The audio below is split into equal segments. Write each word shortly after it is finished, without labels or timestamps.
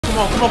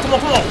Come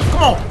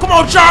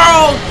on,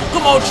 Charles!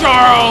 Come on,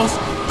 Charles!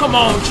 Come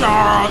on,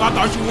 Charles! I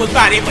thought you was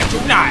about it, but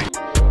you're not.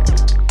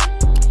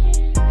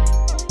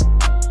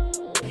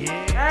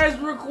 As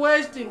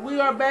requested,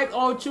 we are back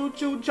on Choo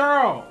Choo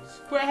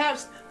Charles.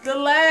 Perhaps the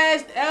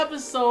last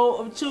episode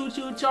of Choo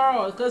Choo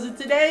Charles. Because in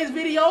today's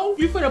video,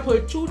 you finna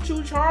put Choo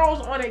Choo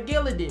Charles on a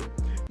Gilligan.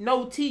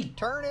 No T.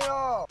 Turn it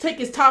off. Take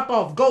his top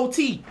off. Go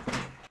T.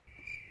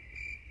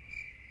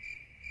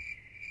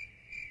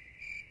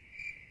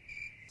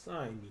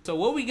 So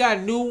what we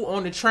got new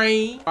on the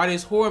train? Why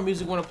this horror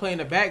music wanna play in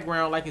the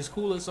background like it's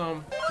cool or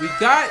something? We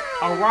got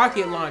a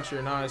rocket launcher,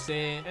 you know what I'm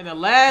saying? And the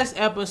last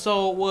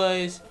episode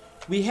was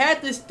we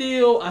had to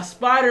steal a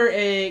spider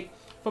egg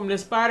from the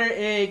spider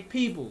egg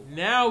people.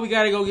 Now we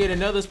gotta go get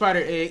another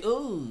spider egg.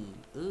 Ooh,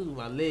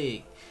 my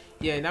leg.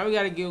 Yeah, now we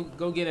gotta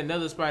go get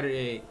another spider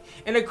egg.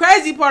 And the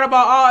crazy part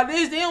about all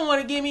this, they don't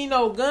wanna give me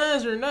no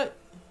guns or nothing.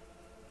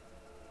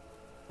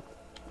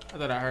 I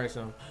thought I heard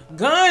something.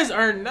 Guns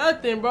are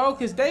nothing, bro,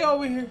 cause they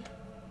over here.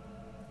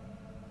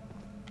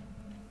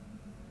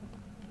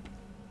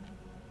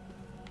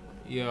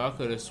 Yo, I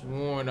could have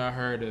sworn I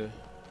heard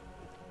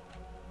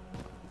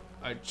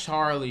a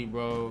Charlie,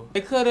 bro. They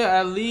could have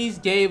at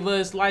least gave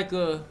us like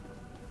a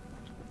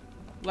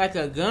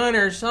gun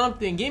or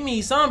something. Give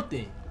me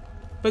something,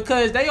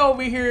 because they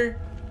over here,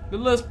 the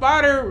little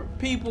spider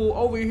people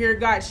over here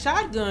got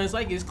shotguns.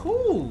 Like it's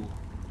cool.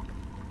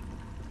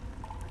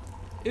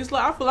 It's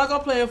like I feel like I'm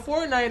playing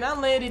Fortnite and I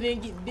landed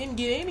and didn't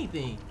get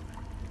anything.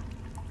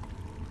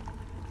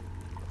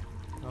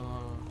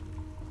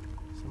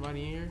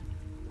 Somebody in here?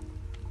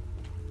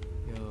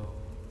 Yo.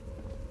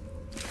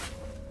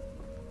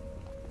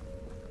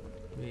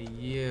 But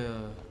yeah.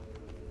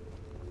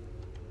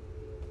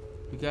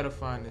 We gotta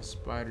find the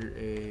spider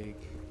egg.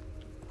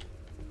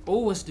 Oh,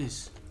 what's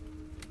this?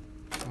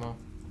 Come on.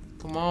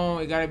 Come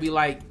on. It gotta be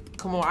like,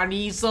 come on, I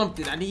need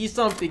something. I need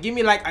something. Give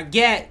me like a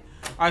gat.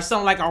 Or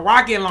something like a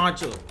rocket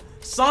launcher.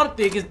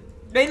 Something, cause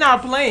they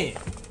not playing.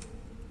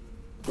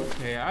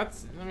 Okay, I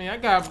mean, I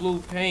got blue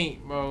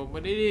paint, bro,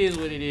 but it is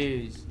what it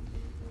is.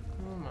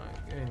 Oh my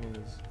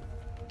goodness.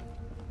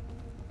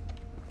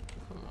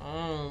 Come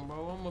on,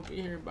 bro. I'm up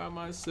in here by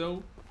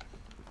myself.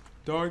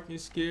 Dark and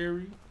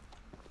scary.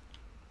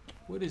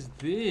 What is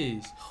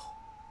this?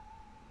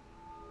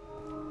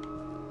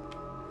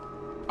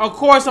 Of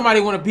course somebody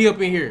wanna be up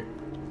in here.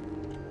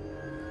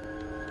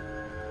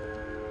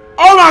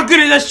 Oh my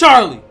goodness, that's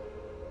Charlie.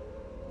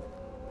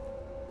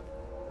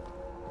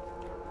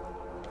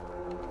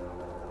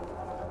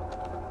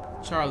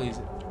 Charlie's.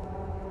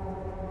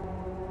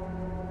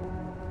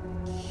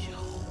 Yo,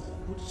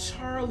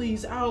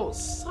 Charlie's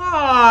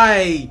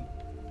outside.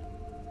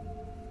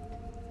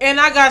 And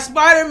I got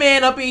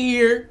Spider-Man up in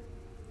here.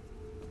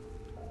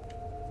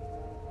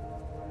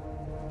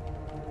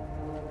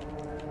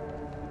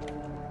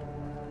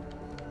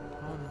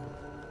 Oh no.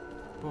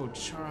 Bro,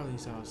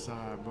 Charlie's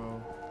outside, bro.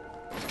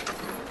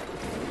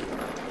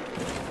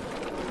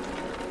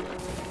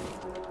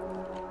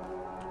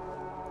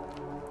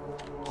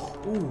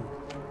 Ooh.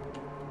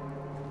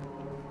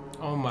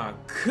 Oh my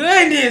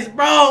goodness,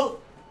 bro.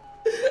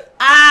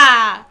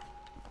 Ah.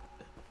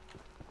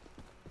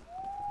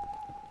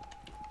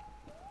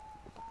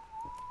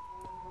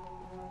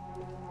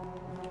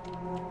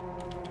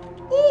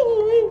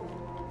 Ooh.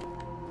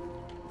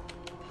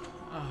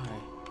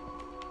 Alright.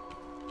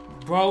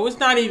 Bro, it's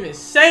not even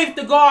safe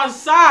to go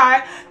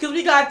outside because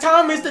we got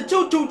Thomas the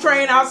Choo Choo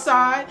train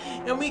outside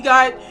and we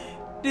got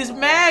this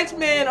Max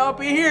man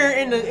up in here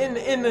in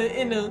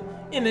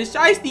the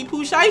shiesty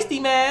poo shiesty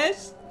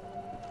mask.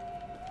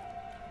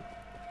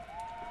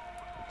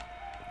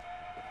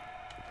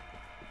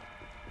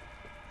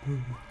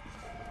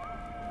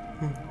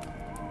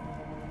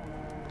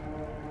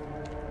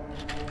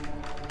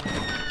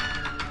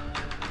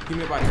 Give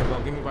me about here, bro.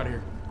 Give me about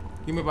here.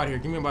 Give me about here.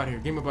 Give me about here.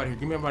 Give me about here.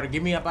 Give me about here.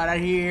 Give me up out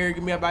of here.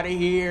 Give me up out of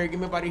here. Give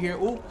me up out of here.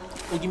 Ooh.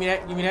 Oh, give me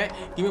that. Give me that.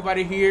 Give me about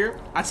of here.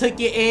 I took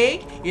your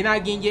egg. You're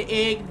not getting your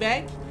egg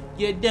back.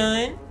 You're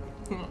done.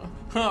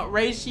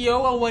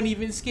 Ratio. I wasn't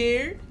even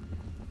scared.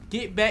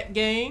 Get back,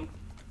 gang.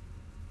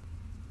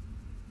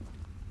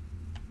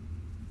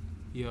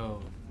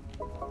 Yo.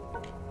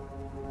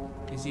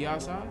 Is he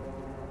outside?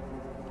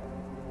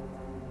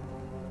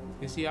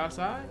 Is he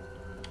outside?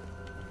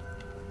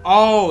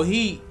 Oh,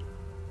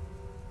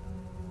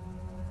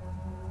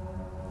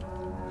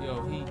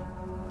 Yo,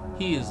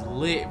 he is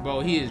lit,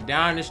 bro. He is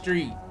down the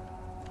street.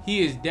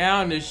 He is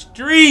down the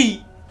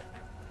street.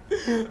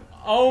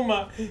 Oh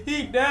my,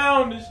 he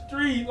down the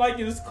street like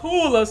it's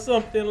cool or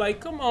something. Like,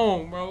 come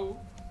on, bro.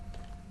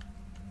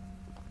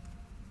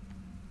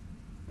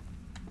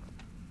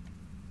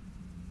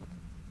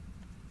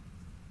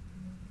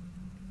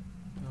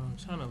 Yo, I'm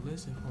trying to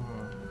listen for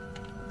him.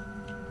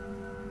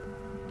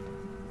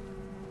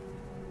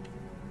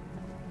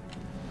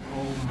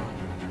 Oh my.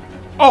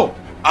 Oh!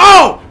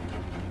 Oh!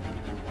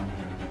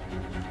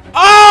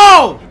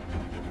 Oh!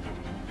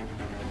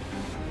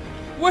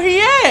 Where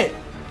he at?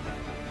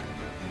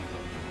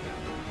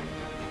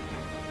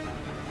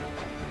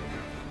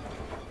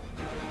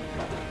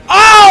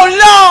 Oh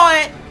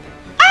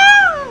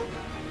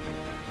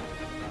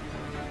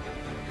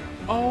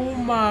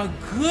my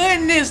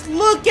goodness,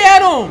 look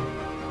at him.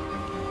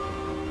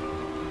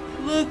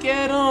 Look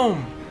at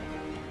him.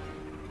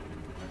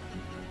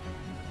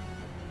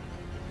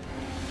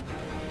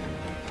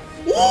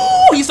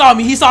 Ooh, he saw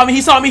me, he saw me,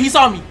 he saw me, he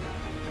saw me.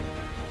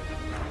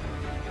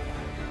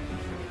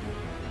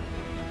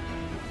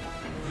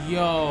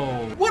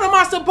 Yo, what am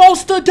I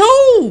supposed to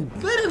do?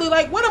 Literally,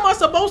 like, what am I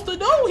supposed to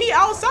do? He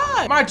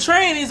outside. My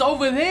train is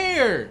over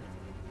there.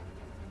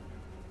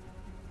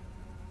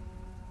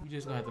 We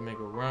just gonna have to make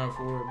a run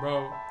for it,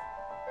 bro.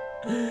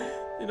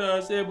 You know what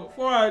I'm saying?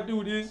 Before I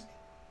do this,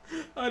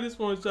 I just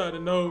want y'all to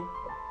know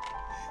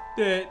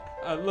that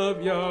I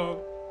love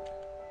y'all.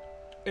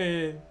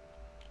 And,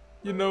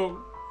 you know,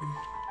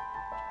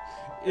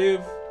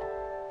 if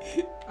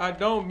I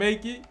don't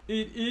make it,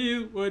 it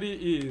is what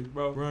it is,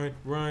 bro. Run,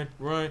 run,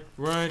 run,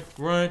 run,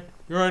 run,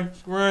 run,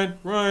 run,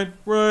 run,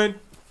 run.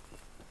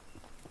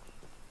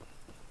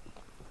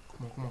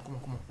 Come on, come on, come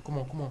on, come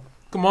on, come on,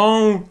 come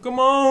on, come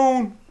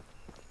on.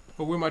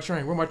 Oh, where my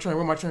train? Where my train?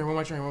 Where my train? Where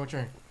my train? Where my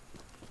train?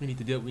 We need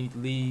to do. We need to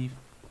leave.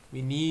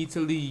 We need to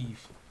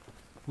leave.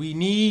 We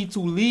need to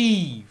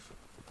leave.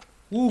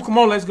 Ooh, come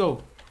on, let's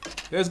go.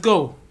 Let's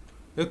go.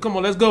 Come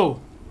on, let's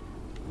go.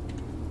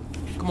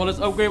 Come on, let's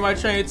upgrade my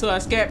train to a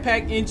scat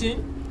pack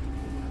engine.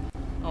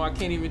 Oh, I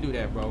can't even do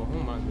that, bro. Oh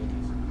my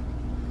goodness.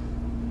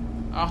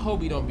 I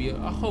hope he don't be.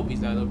 I hope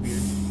he's not up here.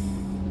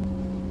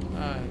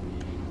 Alright.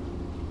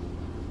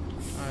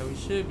 Alright, we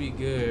should be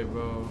good,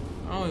 bro.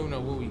 I don't even know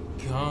where we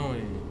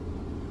going.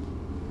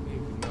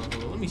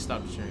 Let me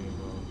stop the train,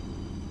 bro.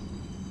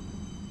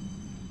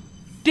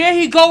 There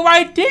he go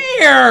right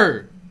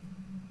there.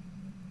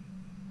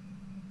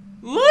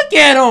 Look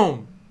at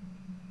him.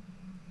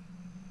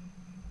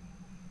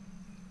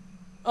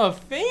 A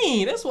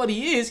fiend. That's what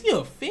he is. He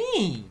a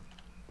fiend.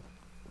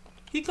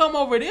 He come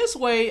over this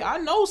way. I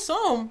know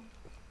some.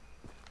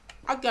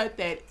 I got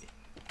that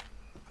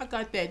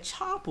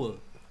chopper. Know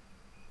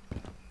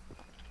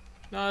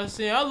what I'm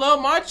saying? I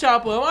love my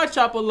chopper. My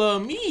chopper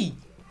love me.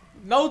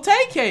 No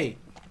take.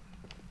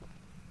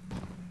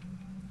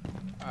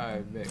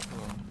 Alright, bet.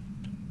 Come on.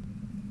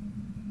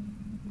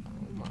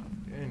 Oh my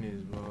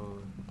goodness, bro.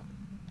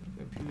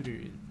 The computer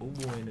is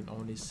boo-booing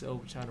on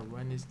itself trying to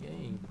run this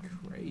game.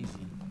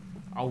 Crazy.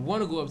 I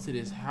want to go up to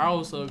this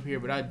house up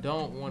here, but I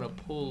don't want to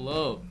pull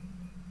up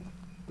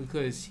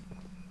because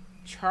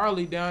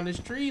Charlie down the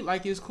street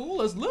like it's cool.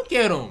 Let's look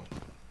at him.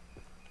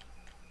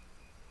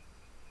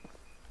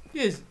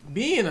 Just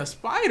being a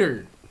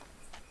spider.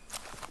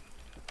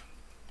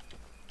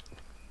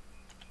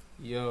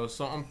 Yo,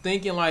 so I'm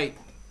thinking like,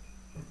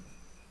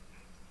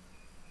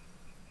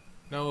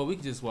 no, we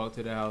can just walk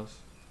to the house.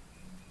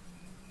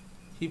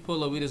 He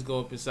pull up, we just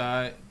go up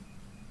inside.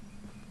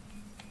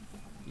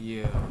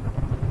 Yeah.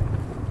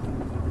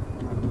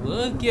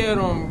 Look at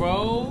him,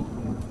 bro.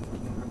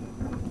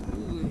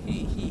 Ooh,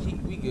 we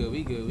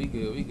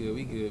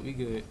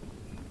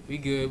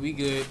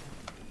good.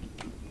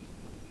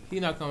 He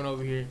not coming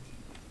over here.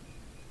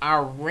 I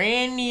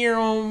ran near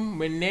him,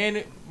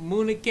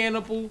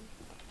 Moonie-capable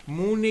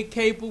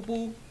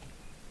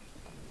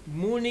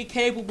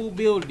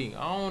building.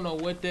 I don't know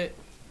what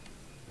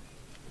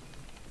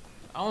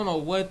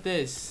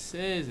that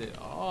says at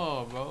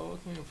all, bro. I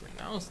can't even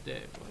pronounce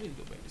that, bro. I need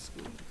to go back to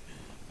school.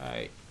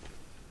 Alright.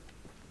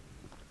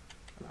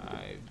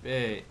 I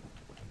bet.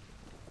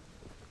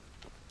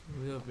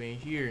 We up in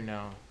here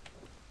now.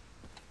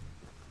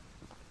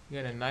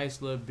 Got a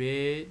nice little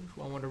bed if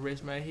I want to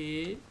rest my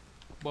head.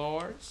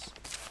 Bars.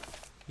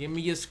 Give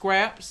me your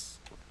scraps.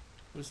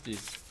 What's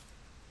this?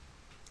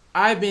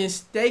 I've been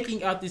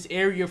staking out this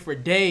area for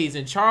days,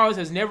 and Charles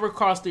has never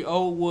crossed the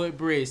old wood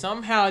bridge.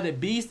 Somehow the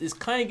beast is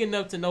cunning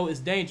enough to know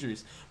it's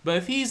dangerous. But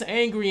if he's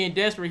angry and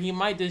desperate, he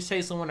might just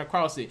chase someone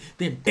across it.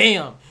 Then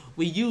bam!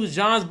 We use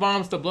John's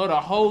bombs to blow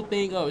the whole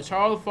thing up.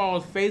 Charles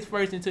falls face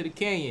first into the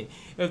canyon.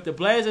 If the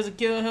blast doesn't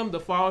kill him, the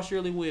fall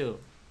surely will.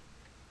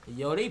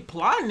 Yo, they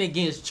plotting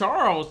against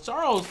Charles.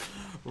 Charles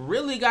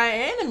really got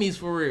enemies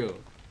for real.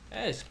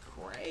 That's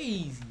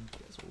crazy.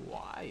 That's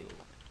wild.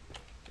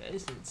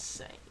 That's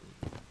insane.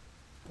 You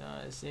know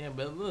what I'm saying?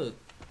 But look.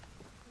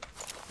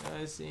 You know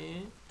what I'm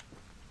saying?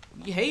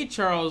 We hate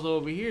Charles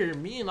over here.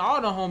 Me and all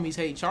the homies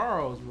hate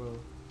Charles, bro.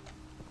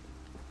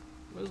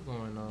 What's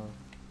going on?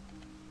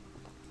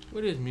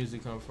 Where does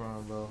music come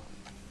from, bro?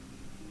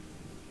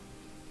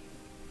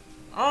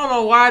 I don't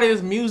know why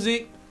this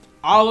music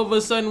all of a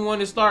sudden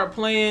want to start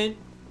playing.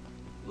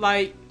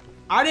 Like,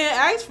 I didn't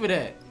ask for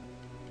that.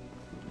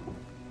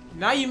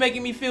 Now you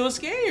making me feel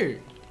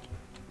scared.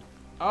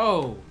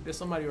 Oh, there's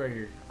somebody right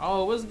here.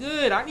 Oh, what's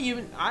good? I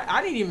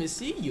didn't even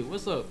see you.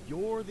 What's up?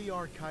 You're the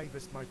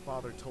archivist my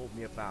father told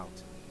me about.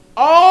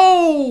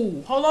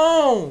 Oh, hold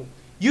on.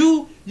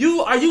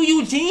 Are you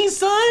Eugene's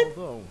son?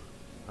 Although,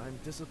 I'm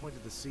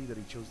disappointed to see that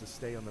he chose to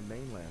stay on the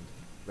mainland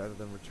rather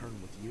than return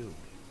with you.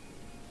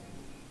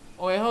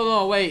 Oh, wait, hold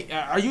on, wait.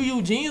 Are you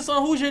Eugene's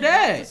son? Who's your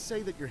dad? Just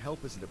say that your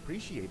help isn't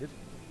appreciated,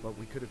 but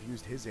we could have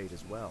used his aid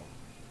as well.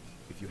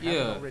 If you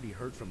haven't already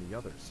heard from the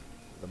others,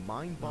 the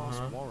mine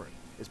boss Warren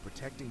is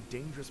protecting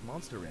dangerous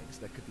monster eggs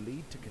that could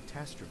lead to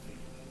catastrophe.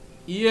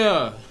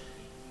 Yeah.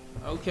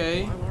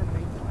 Okay. While our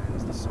main plan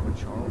is to summon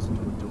Charles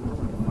into a duel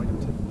and fight him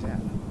to the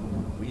death,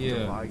 we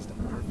devised a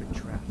perfect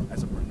trap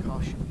as a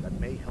precaution that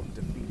may help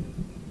defeat him.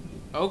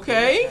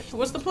 Okay.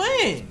 What's the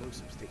plan?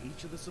 Explosives to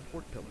each of the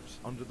support pillars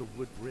under the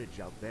wood bridge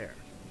out there.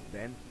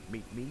 Then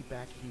meet me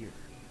back here.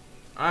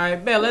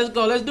 Alright, bet. Let's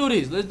go. Let's do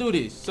this. Let's do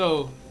this.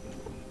 So,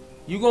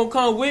 you gonna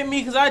come with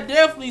me? Cause I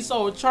definitely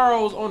saw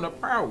Charles on the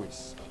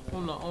prowess.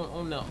 On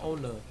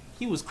the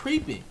he was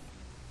creeping.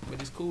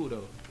 But it's cool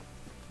though.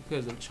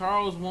 Because if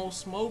Charles won't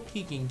smoke,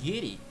 he can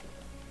get it.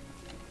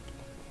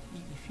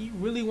 If he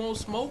really won't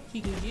smoke,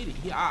 he can get it.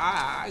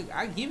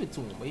 I give it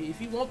to him. If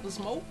he wants to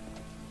smoke,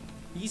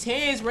 these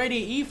hands ready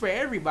to eat for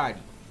everybody.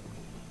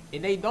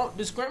 And they don't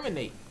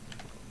discriminate.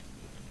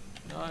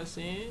 You know what I'm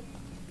saying?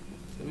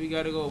 So we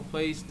gotta go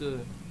place the...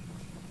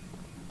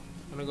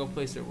 I'm gonna go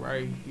place it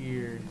right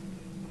here.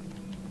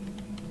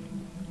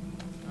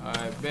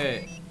 Alright,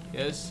 bet.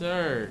 Yes,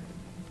 sir.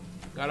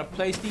 Gotta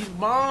place these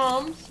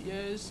bombs.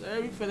 Yes,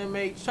 sir. We finna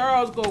make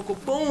Charles go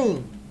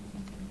kaboom.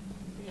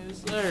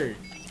 Yes, sir.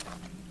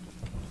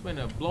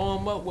 Finna blow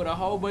him up with a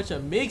whole bunch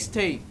of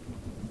mixtape. You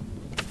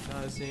know what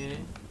I'm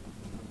saying?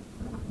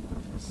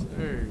 Yes,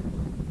 sir.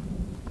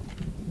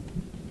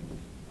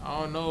 I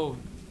don't know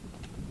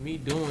if me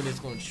doing this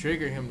gonna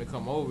trigger him to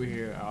come over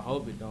here. I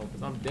hope it don't,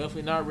 because I'm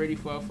definitely not ready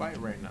for a fight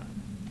right now.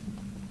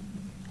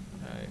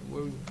 Alright,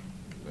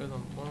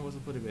 where's the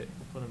put it at?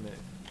 Put him at.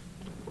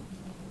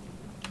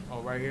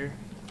 Oh, right here?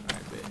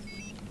 Alright, bet.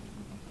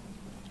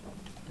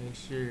 Make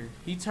sure.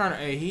 He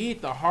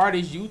hit the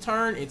hardest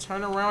U-turn and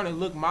turn around and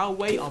look my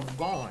way. I'm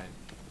gone.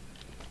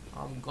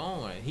 I'm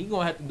gone. He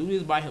gonna have to do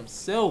this by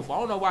himself. I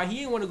don't know why he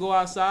didn't want to go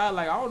outside.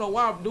 Like, I don't know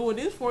why I'm doing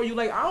this for you.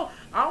 Like, I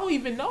don't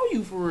even know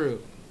you for real.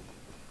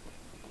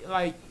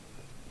 Like,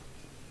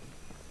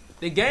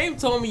 the game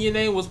told me your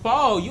name was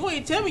Paul. You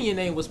ain't tell me your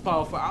name was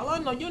Paul. For all I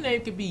know, your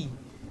name could be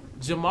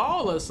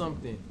Jamal or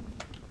something.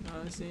 You know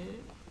what I'm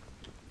saying?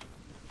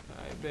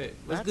 Alright, bet.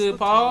 What's good,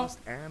 Paul? That's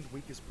the tallest and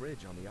weakest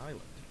bridge on the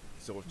island.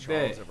 So if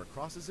Charles ever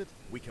crosses it,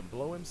 we can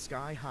blow him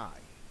sky high.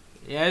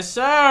 Yes,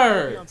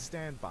 sir. We'll be on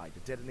standby to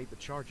detonate the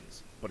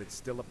charges, but it's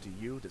still up to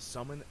you to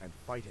summon and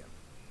fight him.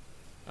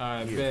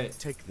 Alright, bet.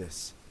 Take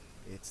this.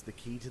 It's the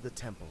key to the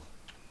temple.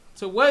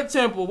 To what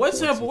temple? What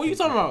temple? What are you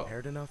talking about?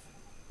 Prepared enough,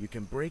 you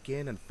can break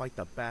in and fight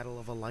the battle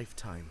of a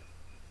lifetime.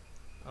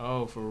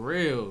 Oh, for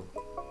real.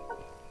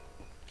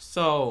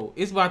 So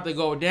it's about to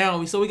go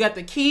down. So we got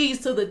the keys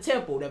to the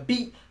temple to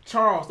beat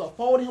Charles, to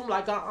fold him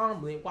like an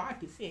omelet. Why I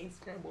can see him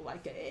scramble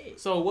like an egg.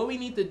 So what we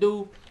need to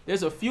do,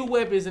 there's a few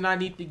weapons that I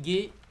need to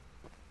get.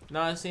 You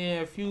know what I'm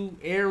saying? A few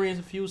errands,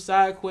 a few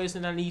side quests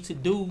that I need to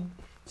do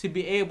to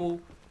be able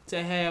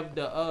to have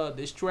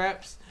the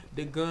straps,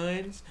 the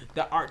guns,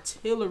 the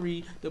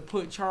artillery to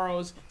put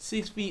Charles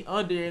 6 feet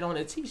under it on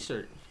a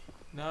t-shirt.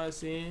 You know what I'm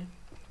saying?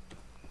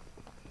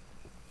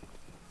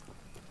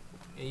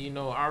 And you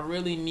know, I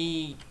really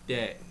need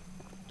that.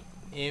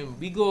 And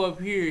we go up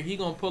here, he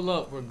gonna pull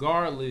up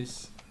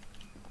regardless.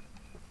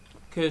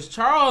 Cause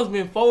Charles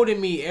been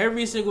folding me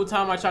every single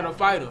time I try to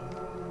fight him.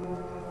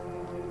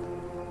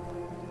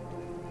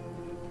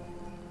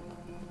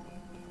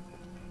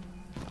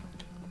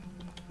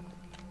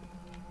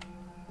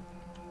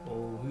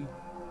 Oh,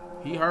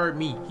 he heard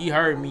me. He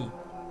heard me.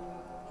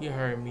 He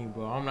heard me,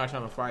 bro. I'm not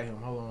trying to fight him.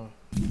 Hold on.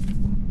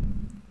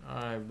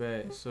 Alright,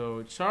 bet.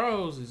 So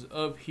Charles is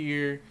up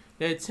here.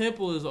 That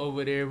temple is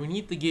over there. We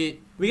need to get...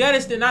 We gotta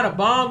steal... Not a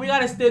bomb. We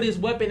gotta steal this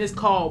weapon. It's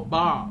called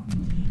Bob.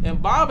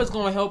 And Bob is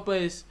gonna help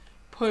us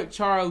put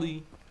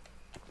Charlie...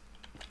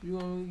 We're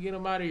gonna get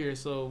him out of here.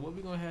 So what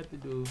we gonna have to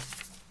do...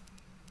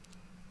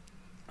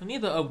 I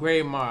need to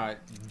upgrade my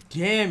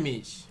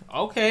damage.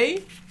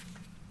 Okay.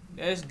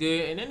 That's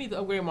good. And I need to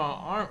upgrade my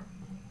arm.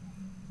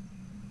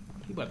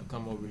 He about to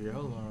come over here.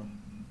 Hold on.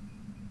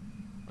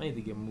 I need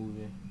to get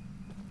moving.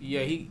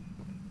 Yeah, he...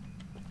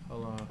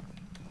 Hold on.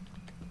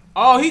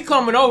 Oh, he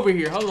coming over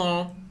here. Hold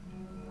on.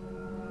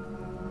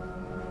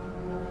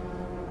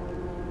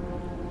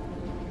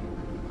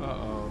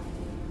 Uh-oh.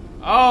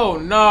 Oh,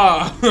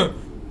 nah.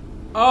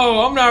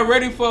 Oh, I'm not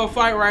ready for a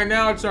fight right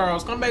now,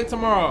 Charles. Come back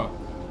tomorrow.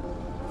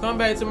 Come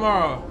back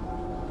tomorrow.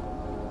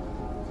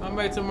 Come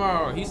back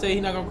tomorrow. He said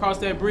he's not gonna cross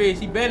that bridge.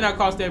 He better not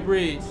cross that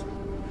bridge.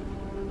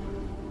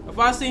 If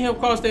I see him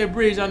cross that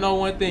bridge, I know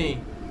one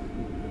thing.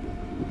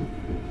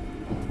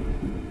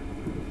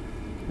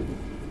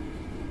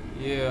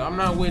 Yeah, I'm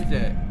not with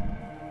that.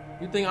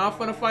 You think I'm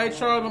finna fight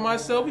Charles by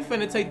myself? We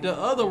finna take the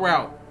other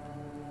route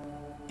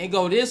and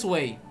go this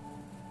way.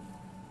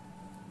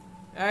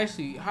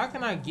 Actually, how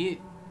can I get...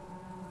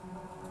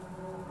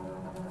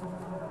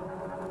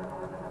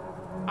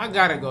 I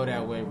gotta go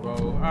that way, bro.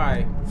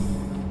 Alright.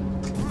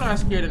 I'm not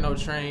scared of no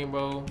train,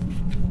 bro.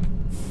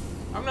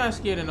 I'm not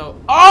scared of no...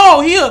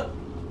 Oh, here!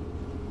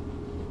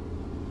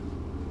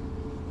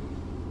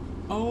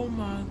 Oh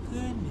my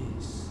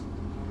goodness.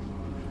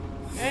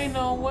 Ain't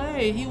no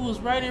way. He was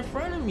right in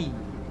front of me.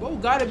 Bro,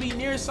 gotta be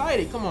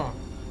nearsighted. Come on.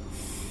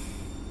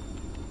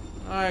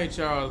 Alright,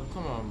 Charles.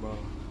 Come on, bro.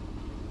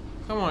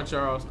 Come on,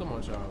 Charles. Come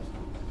on, Charles.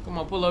 Come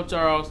on, pull up,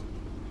 Charles.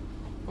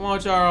 Come on,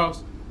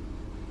 Charles.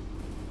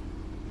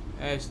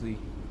 Ashley.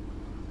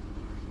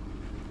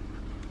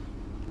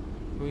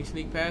 Can we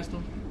sneak past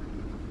him?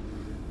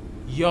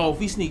 Yo, if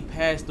we sneak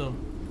past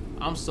him,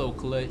 I'm so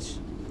clutch.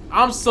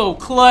 I'm so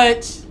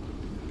clutch.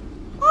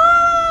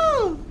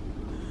 Woo!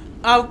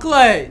 I'm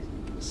clutch.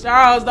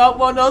 Charles don't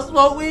want no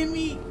smoke with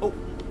me. Oh.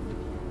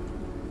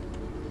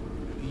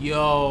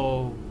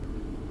 Yo.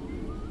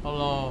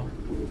 Hold on.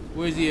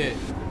 Where's he at?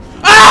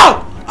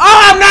 Oh!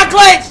 Oh, I'm not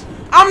clutch!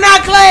 I'm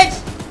not clutch!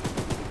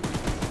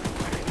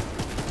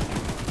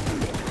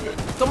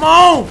 Come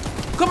on!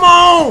 Come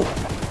on!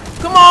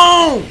 Come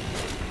on!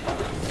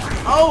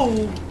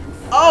 Oh!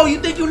 Oh, you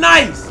think you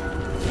nice?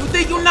 You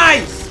think you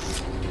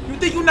nice? You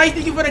think you nice?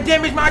 Think you gonna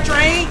damage my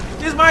train?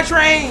 This is my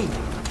train!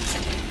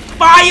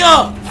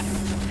 Fire!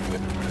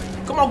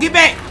 Come on, get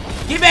back!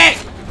 Get back!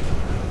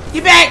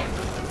 Get back!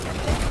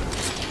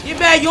 Get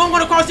back! You don't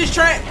wanna cross this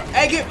track?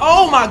 Hey, get!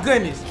 Oh my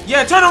goodness!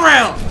 Yeah, turn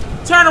around!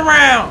 Turn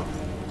around!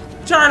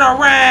 Turn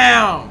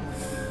around!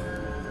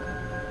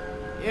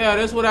 Yeah,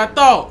 that's what I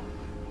thought.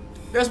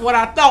 That's what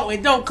I thought,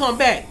 and don't come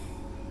back.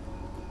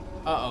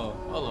 Uh-oh.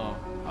 Hold on.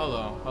 Hold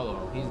on. Hold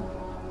on.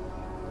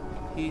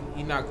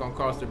 He's not gonna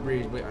cross the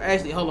bridge, but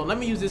actually, hold on. Let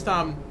me use this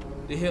time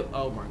to hit.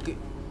 Oh my god.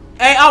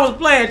 Hey, I was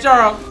playing,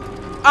 Charles.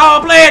 I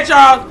was playing,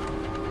 Charles.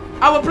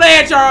 I was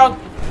playing, Charles.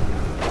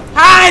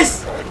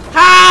 Heist!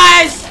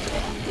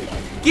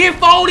 Heist! Get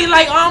folded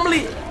like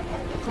omelet.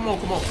 Come on,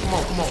 come on, come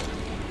on, come on.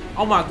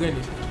 Oh my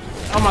goodness.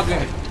 Oh my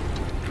goodness.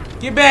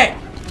 Get back.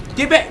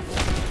 Get back.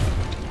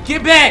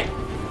 Get back.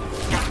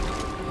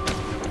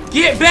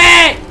 Get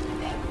back.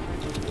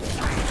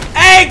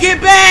 Hey,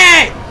 get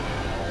back.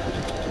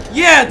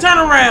 Yeah, turn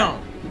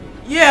around.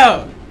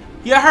 Yeah.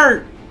 You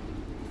hurt.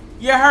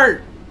 You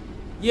hurt.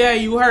 Yeah,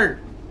 you hurt.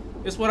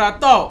 That's what I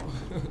thought.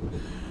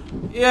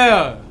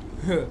 Yeah.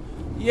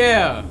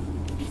 Yeah.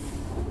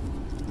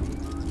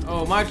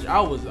 Oh, I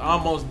was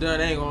almost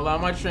done. I ain't gonna lie.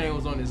 My train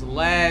was on its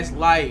last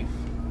life.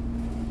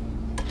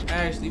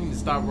 Actually, we need to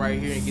stop right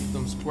here and get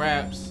them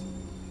scraps.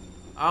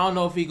 I don't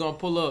know if he gonna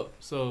pull up.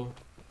 So,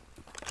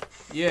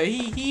 yeah,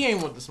 he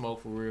ain't want the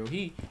smoke for real.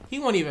 He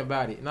wasn't even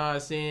about it. Know what I'm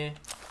saying?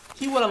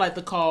 He would have liked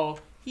to call.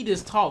 He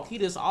just talk. He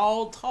just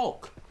all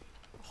talk.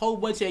 Whole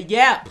bunch of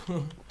yap.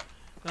 Know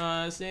what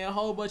I'm saying?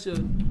 Whole bunch of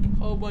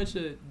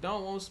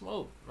don't want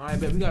smoke. All right,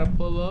 bet we gotta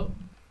pull up,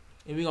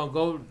 and we gonna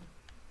go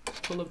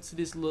pull up to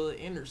this little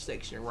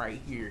intersection right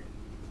here.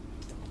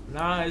 Know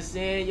what I'm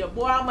saying? Yo,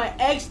 boy, I'm an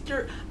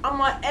expert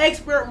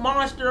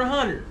monster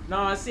hunter. Know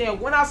what I'm saying?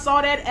 When I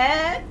saw that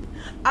ad,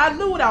 I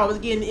knew what I was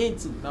getting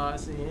into. Know what I'm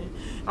saying?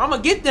 I'm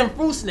gonna get them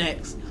fruit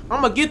snacks.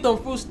 I'm gonna get them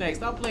fruit snacks.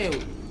 Stop playing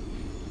with me.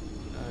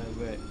 Alright,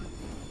 bet.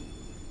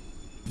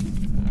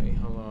 Alright,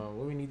 hold on.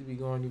 Where we need to be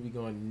going? We need to be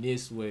going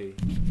this way.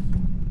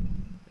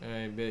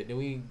 Alright, bet. Then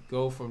we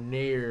go from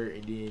there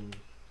and then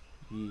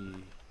yeah.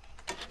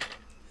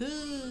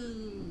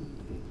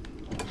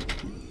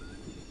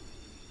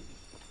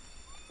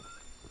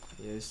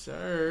 Yes,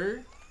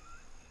 sir.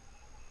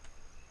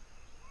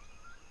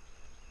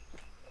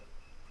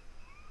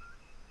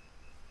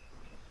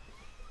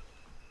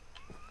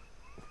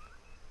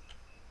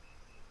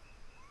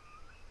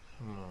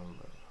 Come on,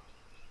 bro.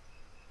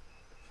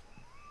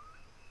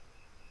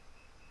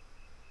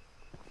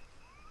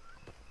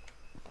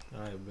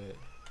 Alright, bet.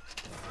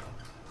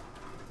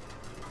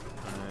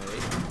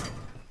 Alright.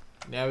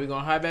 Now we're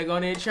gonna hop back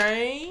on that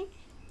train.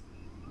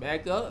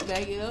 Back up,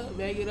 back it up,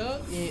 back it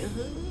up. Yeah.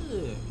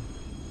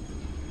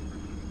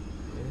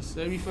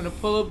 So we finna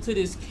pull up to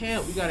this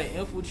camp. We gotta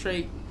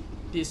infiltrate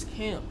this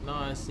camp. Know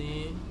what I'm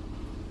saying?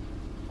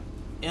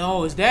 And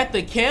oh, is that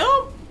the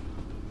camp?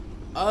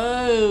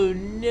 Oh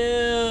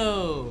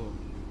no.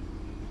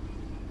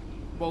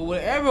 But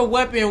whatever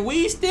weapon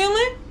we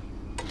stealing,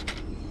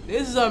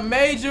 this is a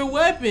major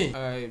weapon.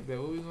 Alright, bet,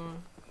 where we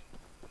going?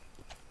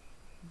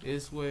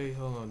 This way.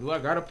 Hold on. Do I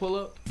gotta pull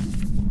up?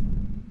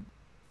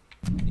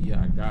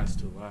 Yeah, I got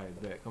to.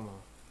 Alright, bet. Come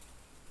on.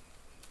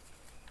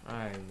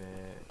 Alright,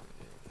 man.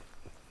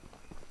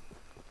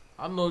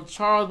 I know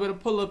Charles better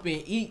pull up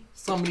and eat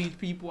some of these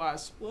people, I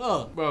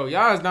swear. Bro,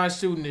 y'all is not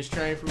shooting this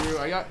train for real.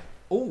 Are y'all?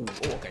 Oh,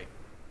 okay.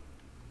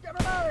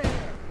 Get him out of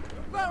here!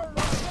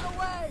 Get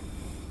away!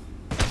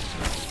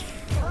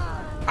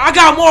 I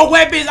got more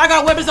weapons. I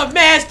got weapons of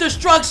mass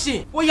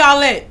destruction. Where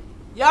y'all at?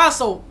 Y'all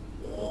so...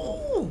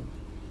 Ooh.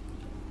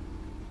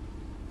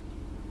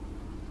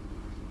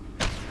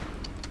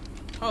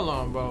 Hold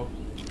on, bro.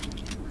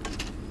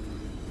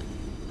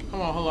 Come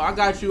on, hold on. I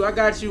got you. I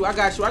got you. I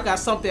got you. I got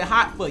something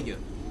hot for you.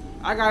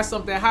 I got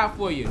something hot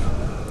for you.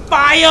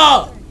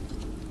 Fire!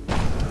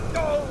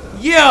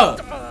 Yeah!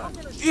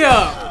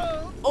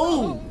 Yeah!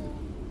 Ooh!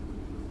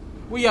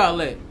 Where y'all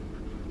at?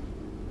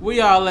 Where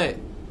y'all at?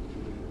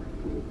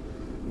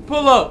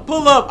 Pull up,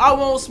 pull up. I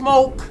won't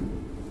smoke.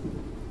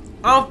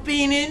 I'm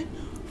fiending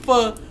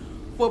for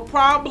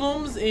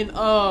problems and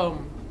alright,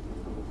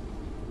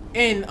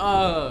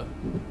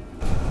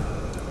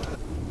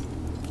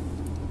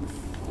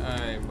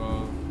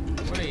 bro.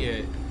 Where they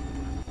at?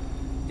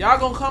 Y'all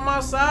gonna come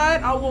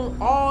outside? I want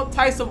all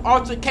types of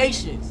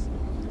altercations.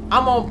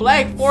 I'm on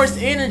Black Force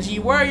Energy.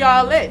 Where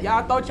y'all at?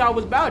 Y'all thought y'all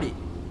was about it.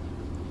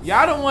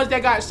 Y'all the ones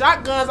that got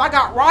shotguns. I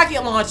got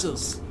rocket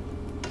launchers.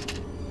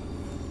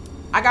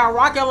 I got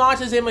rocket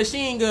launchers and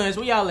machine guns.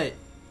 Where y'all at?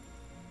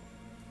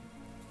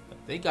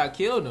 They got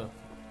killed them.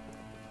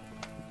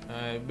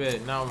 I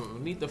bet. Now I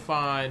need to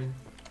find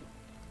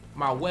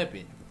my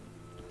weapon.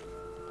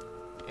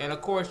 And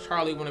of course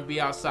Charlie wanna be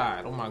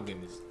outside. Oh my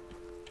goodness.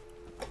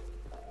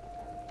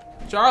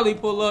 Charlie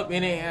pull up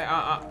and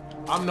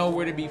I'm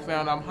nowhere to be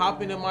found. I'm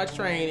hopping in my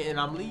train and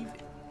I'm leaving.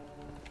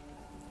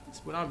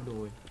 That's what I'm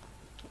doing.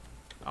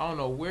 I don't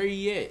know where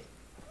he at.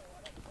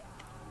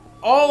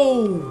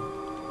 Oh!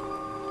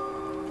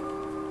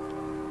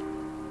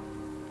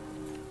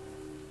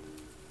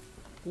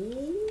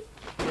 Ooh,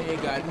 they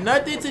ain't got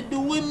nothing to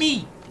do with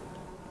me.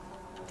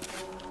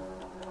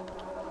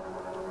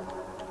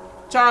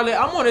 Charlie,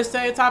 I'm on the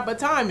same type of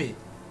timing.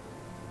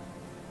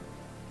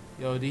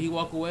 Yo, did he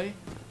walk away?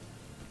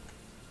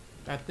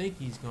 I think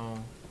he's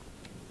gone.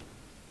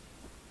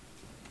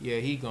 Yeah,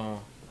 he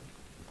gone.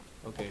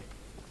 Okay.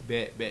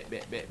 Bet.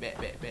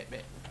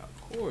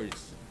 Of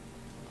course.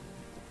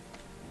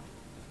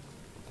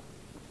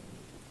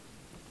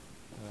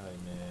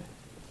 Alright, man.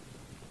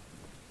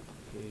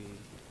 Okay.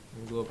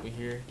 Let me go up in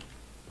here.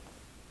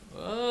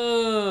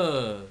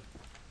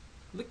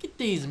 Look at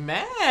these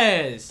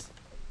masks.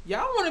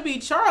 Y'all want to be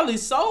Charlie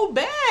so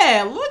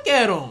bad. Look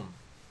at him.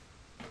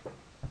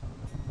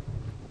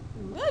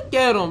 Look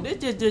at him.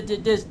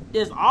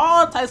 There's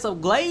all types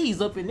of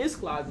glaze up in this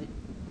closet.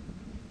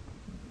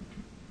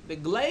 The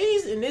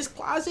glaze in this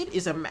closet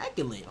is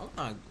immaculate. Oh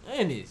my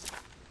goodness.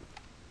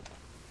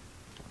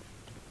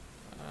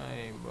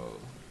 Alright, bro.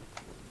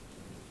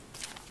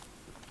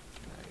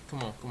 Alright,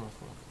 come on.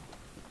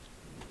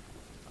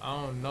 I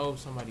don't know if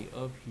somebody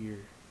up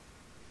here.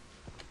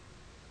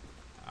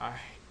 I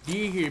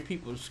did hear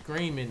people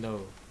screaming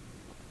though.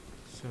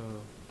 So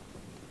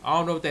I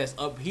don't know if that's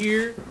up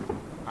here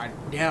or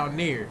down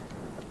there.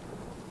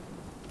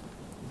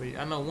 But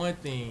I know one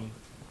thing.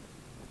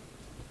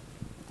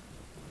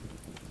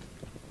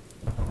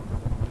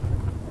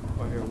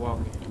 Out here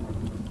walking.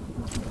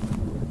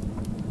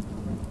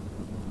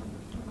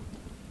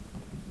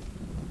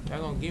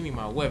 Y'all gonna give me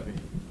my weapon.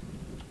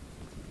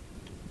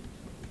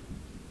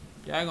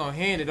 Y'all gonna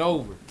hand it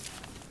over.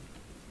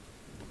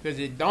 Because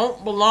it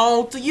don't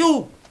belong to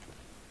you.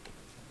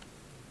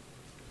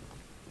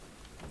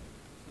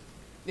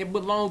 It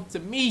belongs to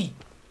me.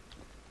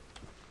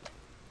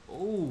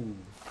 Ooh.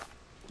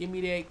 Give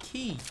me that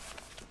key.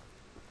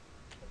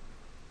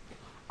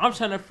 I'm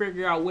trying to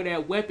figure out where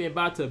that weapon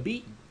about to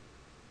be.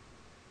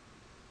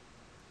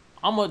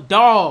 I'm a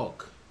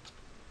dog.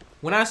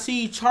 When I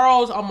see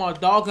Charles, I'm gonna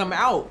dog him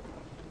out.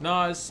 Know what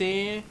I'm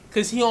saying?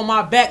 Because he on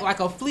my back like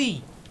a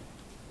flea.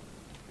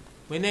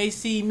 When they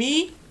see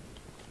me,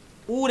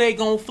 ooh, they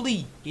gonna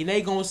flee. And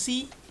they gonna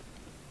see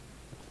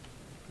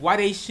why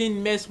they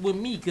shouldn't mess with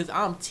me, because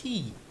I'm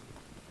T.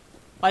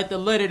 Like the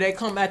letter that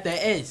come after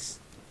S.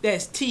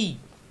 That's T.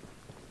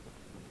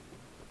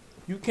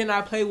 You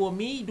cannot play with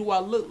me. Do I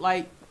look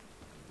like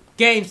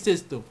Game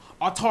System?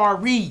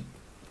 Atari.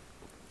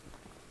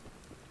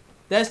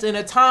 That's in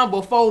a time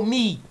before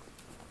me.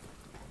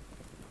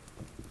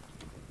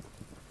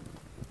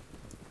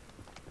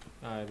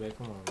 Alright, man,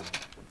 come on, man.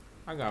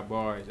 I got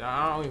bars.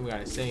 I don't even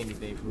gotta say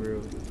anything for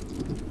real.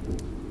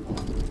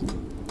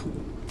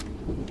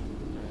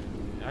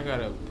 Right, I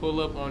gotta pull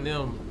up on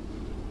them,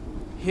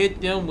 hit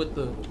them with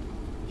the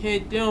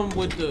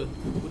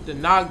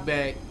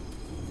knockback.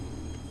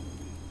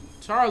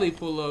 Charlie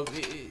pull up.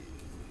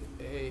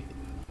 Hey.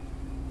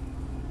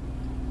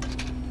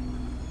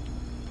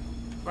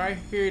 If I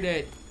hear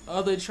that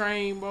other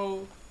train,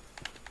 bro.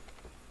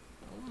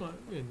 Oh my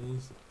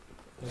goodness.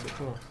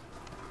 Come on.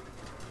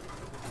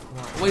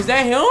 Wait, is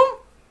that him?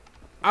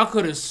 I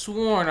could have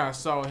sworn I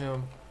saw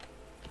him.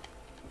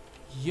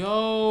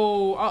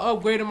 Yo, I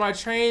upgraded my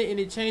train and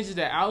it changes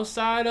the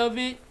outside of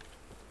it.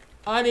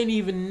 I didn't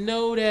even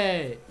know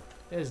that.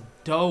 That's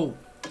dope.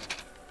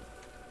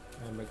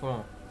 Man, come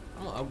on.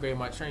 I'm gonna upgrade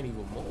my train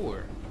even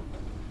more.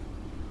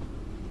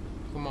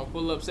 Come on,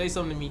 pull up. Say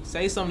something to me.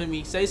 Say something to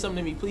me. Say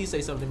something to me. Please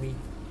say something to me.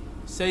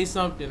 Say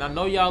something. I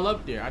know y'all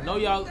up there. I know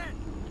y'all.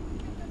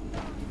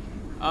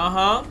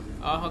 Uh-huh.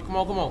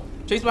 Come on.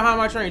 Chase behind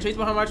my train. Chase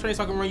behind my train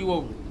so I can run you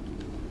over.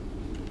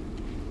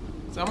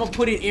 So I'm gonna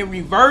put it in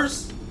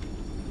reverse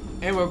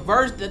and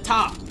reverse the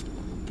top.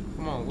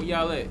 Come on, where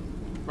y'all at?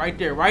 Right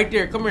there.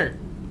 Come here.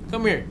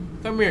 Block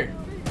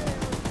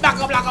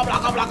up.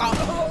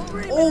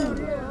 Oh.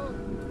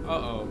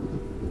 Uh-oh.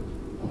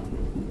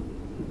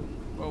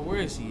 Bro,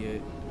 where is he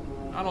at?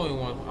 I don't even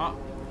want...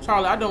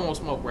 Charlie, I don't want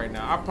smoke right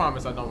now. I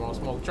promise I don't want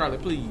smoke. Charlie,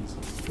 please.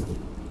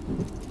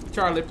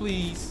 Charlie,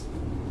 please.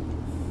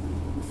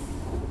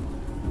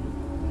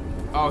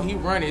 Oh, he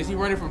running. Is he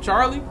running from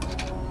Charlie?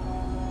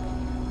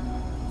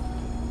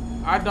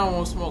 I don't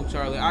want smoke,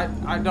 Charlie. I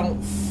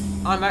don't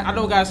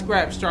got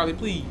scraps, Charlie,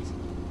 please.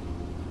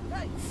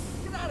 Hey,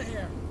 get out of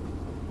here.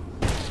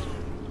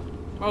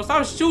 Bro,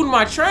 stop shooting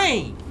my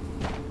train.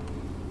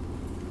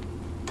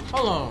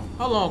 Hold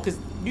on, cause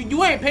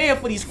You ain't paying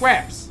for these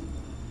scraps.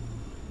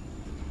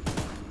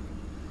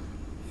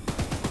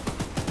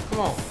 Come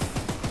on.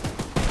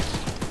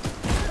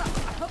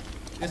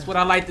 That's what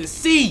I like to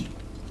see.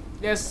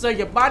 Yes, sir.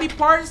 Your body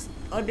parts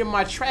under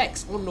my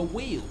tracks on the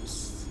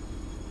wheels.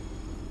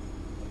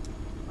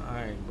 All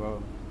right,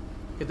 bro.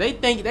 Cause they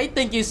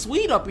think it's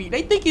sweet up here.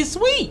 They think it's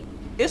sweet.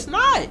 It's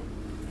not.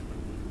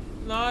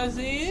 Know what I'm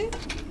saying?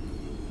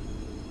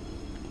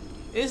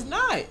 It's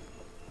not.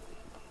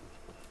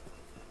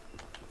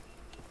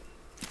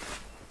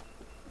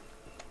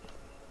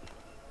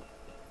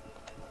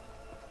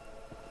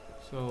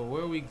 So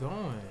where are we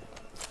going?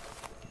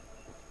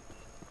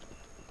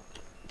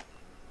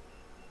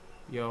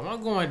 Yo, am I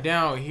going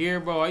down here,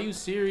 bro? Are you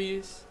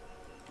serious?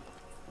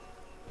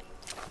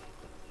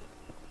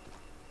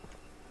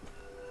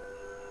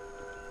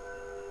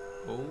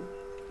 Oh.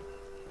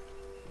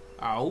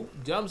 Ow,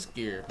 jump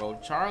scare, bro.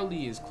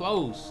 Charlie is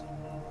close.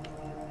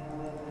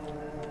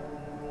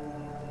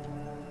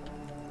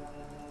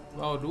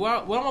 Bro,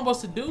 what am I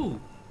supposed to do?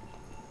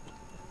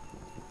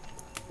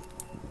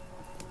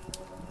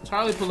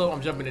 Charlie pull up,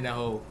 I'm jumping in that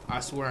hole. I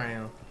swear I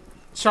am.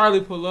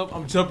 Charlie pull up,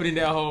 I'm jumping in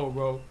that hole,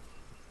 bro.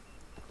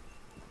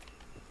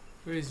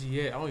 Where is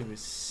he at? I don't even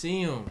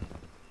see him.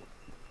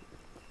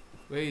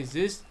 Wait, is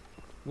this?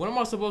 What am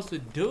I supposed to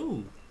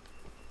do?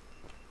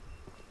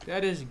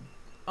 That is,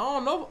 I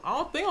don't know. I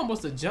don't think I'm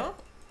supposed to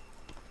jump.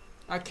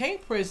 I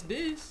can't press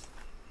this.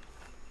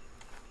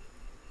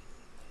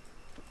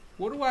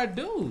 What do I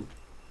do?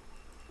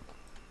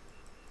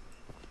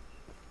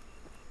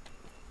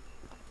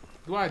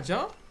 Do I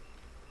jump?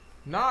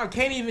 Nah, I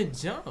can't even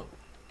jump.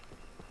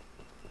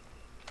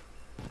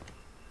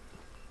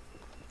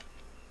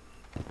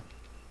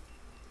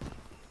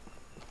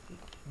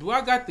 Do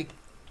I got the...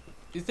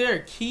 Is there a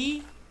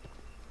key?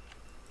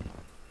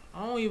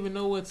 I don't even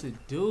know what to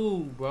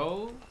do,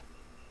 bro.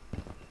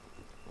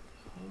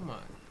 Oh my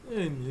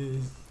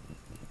goodness.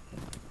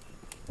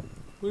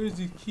 Where does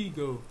the key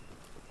go?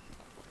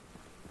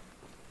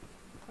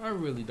 I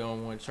really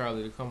don't want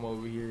Charlie to come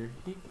over here.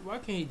 Why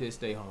can't he just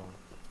stay home?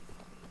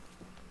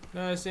 You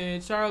know what I'm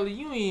saying? Charlie,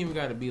 you ain't even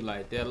gotta be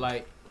like that.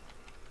 Like,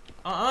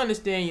 I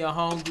understand you're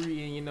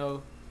hungry and, you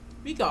know,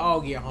 we can all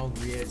get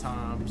hungry at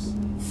times.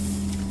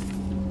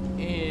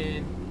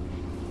 And,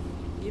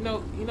 you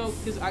know,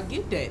 cause I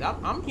get that.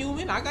 I'm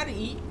human, I gotta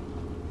eat.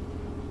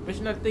 But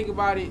you know, think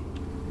about it,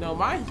 you know,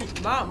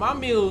 my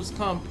meals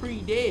come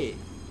pre-dead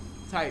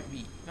type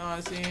beat. You know what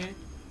I'm saying?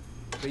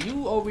 But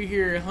you over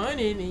here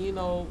hunting and, you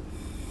know,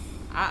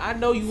 I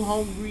know you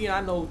hungry and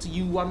I know to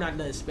you I'm not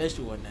nothing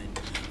special or nothing.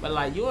 But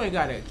like, you ain't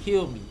gotta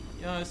kill me.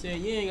 You know what I'm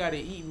saying? You ain't gotta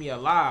eat me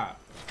alive.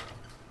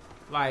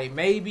 Like,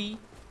 maybe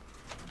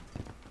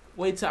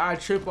wait till I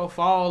trip or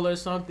fall or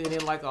something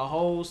in like a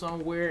hole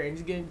somewhere and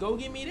just go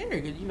get me there.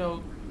 Cause you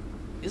know,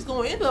 it's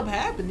gonna end up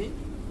happening.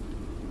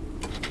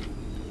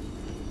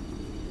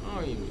 I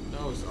don't even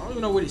know. I don't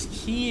even know where this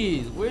key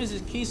is. Where is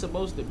this key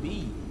supposed to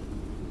be?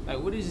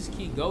 Like, where does this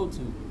key go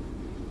to?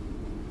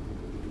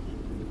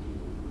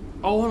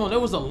 Oh, hold on. There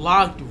was a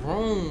locked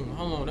room.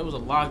 Hold on. There was a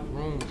locked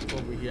room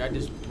over here. I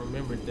just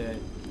remembered that.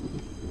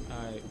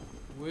 Alright.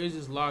 Where's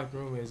this locked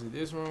room? Is it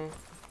this room?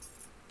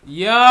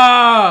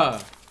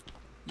 Yeah!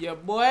 Yeah,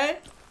 boy.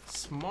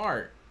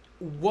 Smart.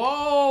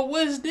 Whoa,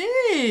 what's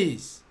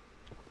this?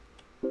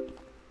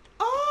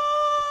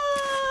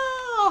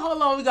 Oh!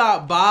 Hold on. We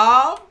got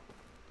Bob.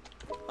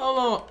 Hold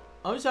on.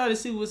 I'm trying to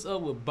see what's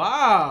up with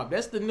Bob.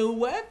 That's the new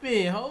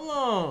weapon. Hold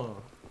on.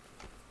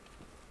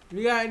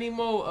 We got any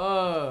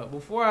more,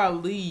 before I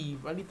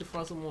leave, I need to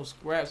find some more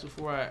scraps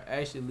before I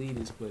actually leave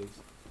this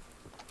place.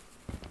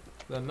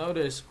 I know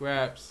there's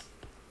scraps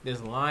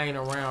that's lying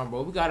around,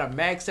 bro. We gotta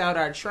max out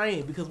our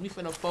train because we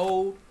finna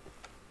fold,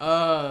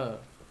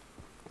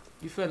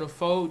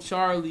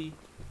 Charlie.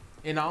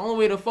 And the only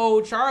way to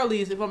fold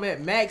Charlie is if I'm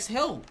at max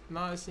health. You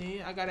know what I'm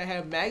saying? I gotta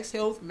have max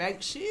health,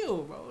 max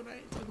shield, bro. That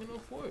ain't fucking no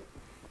for it.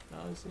 You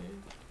know what I'm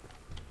saying?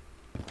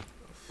 I'm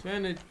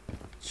finna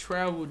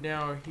travel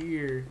down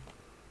here.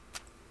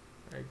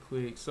 Right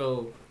quick.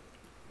 So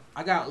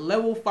I got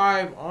level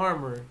 5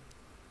 armor.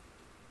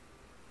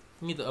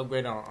 We need to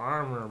upgrade our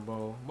armor,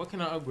 bro. What can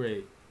I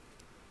upgrade?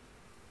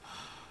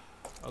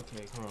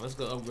 Okay, come on. Let's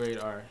go upgrade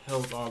our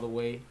health all the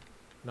way. You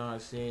know what I'm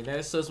saying?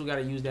 That sucks. We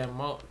gotta use that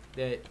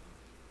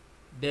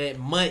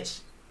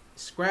much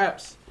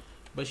scraps.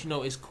 But you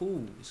know, it's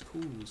cool. It's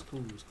cool. It's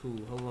cool. It's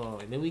cool. Hold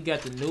on. And then we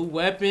got the new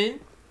weapon.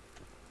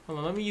 Hold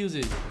on. Let me use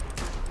it.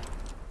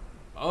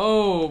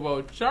 Oh,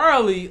 bro.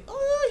 Charlie.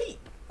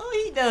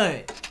 He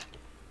done.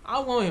 I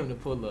want him to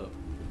pull up.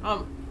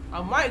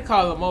 I might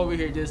call him over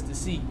here just to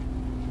see.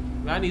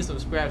 But I need some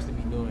scraps to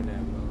be doing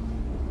that, bro.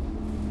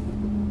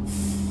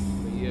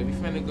 But yeah, we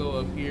finna go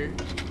up here.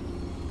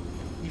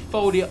 We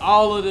folded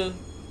all of the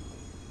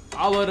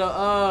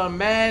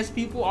masked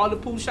people, all the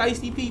poo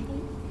shiesty people.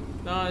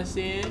 Know what I'm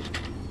saying?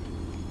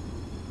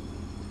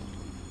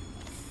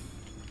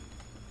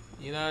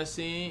 You know what I'm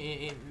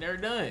saying? And they're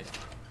done.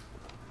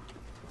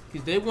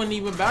 Cause they wasn't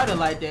even about it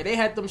like that. They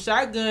had them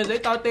shotguns. They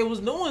thought they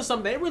was doing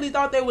something. They really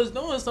thought they was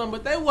doing something,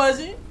 but they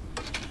wasn't.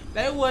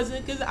 They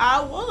wasn't, cause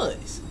I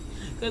was.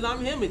 Cause I'm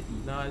Himothy,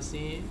 you know what I'm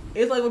saying?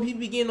 It's like when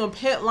people be getting on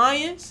pet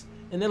lions,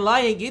 and then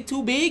lion get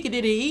too big and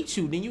then they eat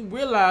you. Then you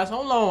realize,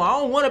 hold on, I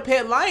don't want a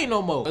pet lion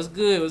no more. What's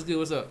good? What's good?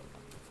 What's up?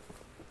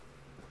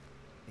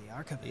 The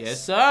Archivist.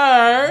 Yes,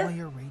 sir. All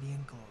your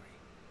radiant glory.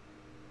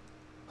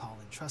 Paul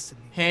entrusted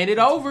me. Hand it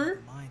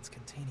over. The mines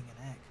containing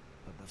an egg.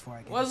 But before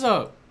I get What's into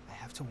up? it, I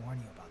have to warn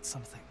you about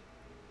something.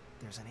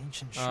 There's an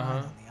ancient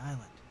shrine on the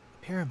island,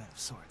 a pyramid of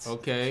sorts.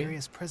 Okay. A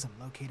curious prism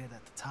located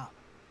at the top.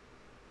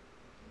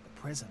 The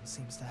prism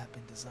seems to have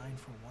been designed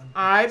for one purpose,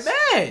 I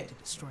bet. to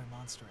destroy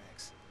monster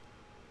eggs.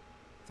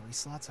 3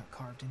 slots are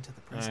carved into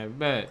the prism, I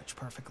bet. which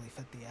perfectly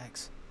fit the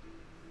eggs.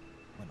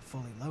 When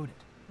fully loaded,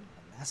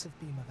 a massive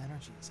beam of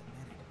energy is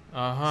emitted,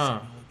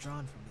 seemingly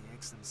drawn from the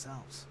eggs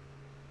themselves.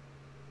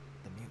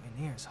 The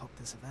mutineers hope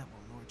this event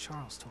will lure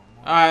Charles to a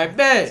more I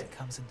bet. as he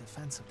comes in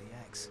defense of the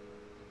eggs.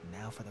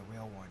 Now for the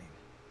real warning.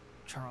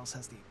 Charles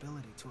has the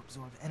ability to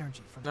absorb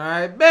energy from the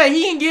I bet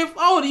he can get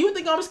folded. You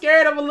think I'm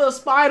scared of a little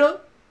spider?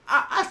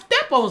 I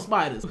step on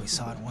spiders. We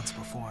saw it once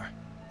before,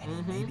 and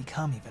it may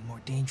become even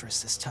more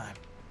dangerous this time.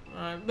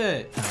 I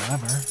bet.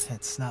 However,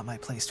 it's not my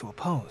place to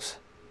oppose.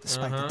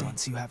 Despite the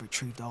once you have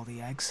retrieved all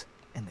the eggs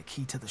and the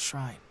key to the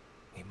shrine,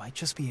 we might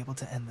just be able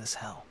to end this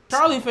hell.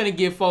 Charlie finna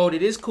get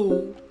folded. It's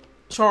cool.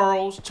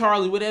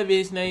 Charlie, whatever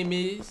his name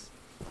is.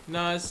 You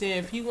know what I'm saying?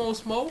 If he won't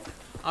smoke,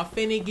 I'm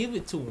finna give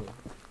it to him.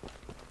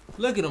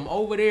 Look at him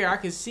over there. I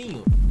can see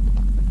him.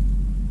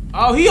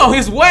 Oh, he on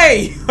his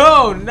way.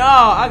 Oh, no.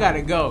 I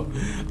gotta go.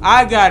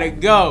 I gotta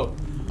go.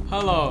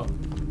 Hold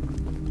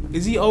on.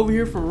 Is he over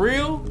here for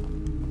real?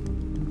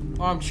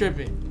 Oh, I'm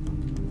tripping.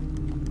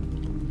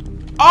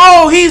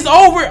 Oh, he's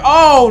over.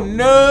 Oh,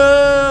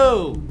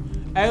 no.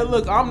 Hey,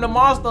 look, I'm the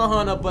monster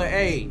hunter, but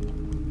hey,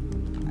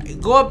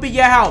 go up in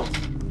your house.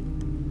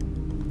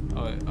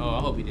 Oh, I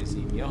hope he didn't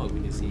see me. I hope he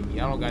didn't see me.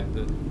 I don't got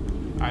the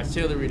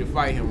artillery to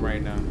fight him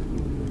right now.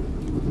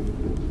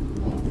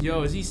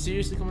 Yo, is he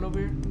seriously coming over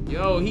here?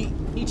 Yo, he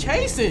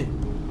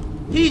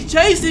chasing. He's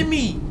chasing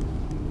me.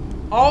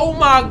 Oh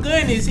my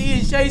goodness, he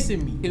is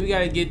chasing me. Okay, we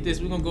gotta get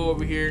this. We're gonna go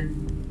over here.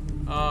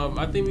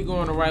 I think we're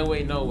going the right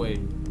way. No way.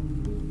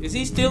 Is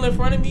he still in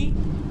front of me?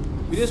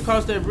 We just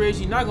crossed that bridge.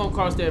 He's not gonna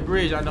cross that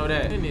bridge. I know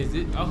that.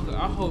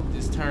 I hope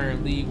this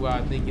turn lead where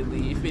I think it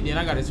lead. If it did,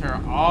 I gotta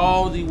turn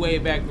all the way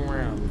back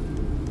around.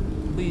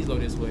 Please go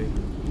this way.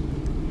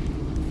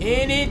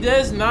 And it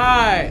does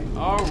not.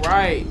 All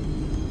right.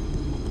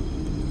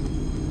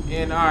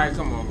 And all right,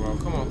 come on, bro.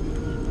 Come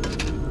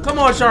on. Come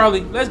on,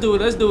 Charlie. Let's do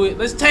it. Let's do it.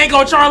 Let's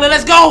tango, Charlie.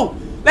 Let's go.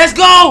 Let's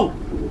go.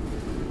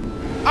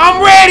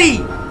 I'm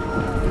ready.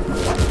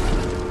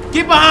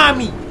 Get behind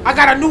me. I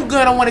got a new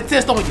gun I want to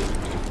test on you.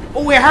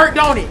 Oh, it hurt,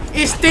 don't it?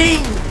 It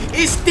sting.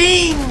 It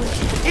sting.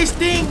 It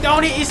sting,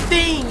 don't it? It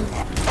sting.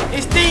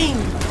 It sting.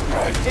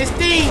 It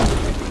sting.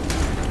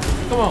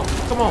 Come on.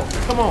 Come on.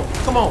 Come on.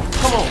 Come on.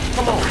 Come on.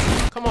 Come on.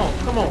 Come on.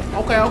 Come on.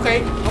 Okay.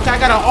 Okay. Okay.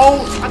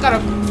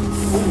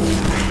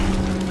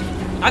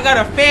 I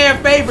got a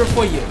fan favorite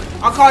for you.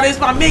 I call this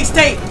my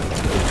mixtape.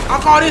 I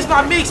call this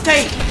my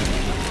mixtape.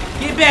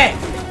 Get back.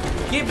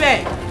 Get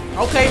back.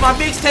 Okay, my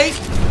mixtape.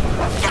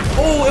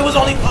 Oh, it was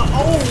only.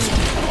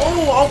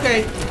 Oh,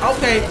 okay.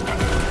 Okay.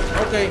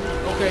 Okay.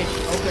 Okay.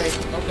 Okay.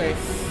 Okay.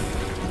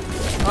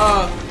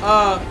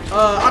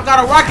 I got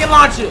a rocket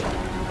launcher.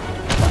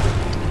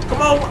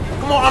 Come on.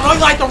 Come on. I know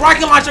you like the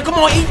rocket launcher. Come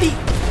on, ET.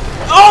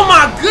 Oh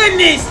my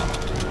goodness.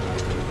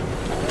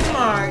 Oh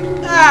my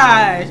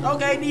gosh.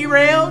 Okay,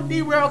 derail.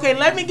 Okay,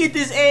 let me get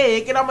this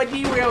egg and I'm gonna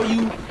derail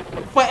you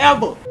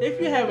forever. If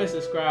you haven't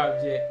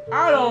subscribed yet,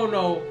 I don't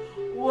know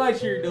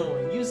what you're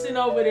doing. You sitting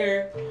over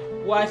there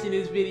watching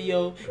this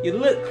video, you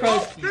look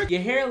crusty,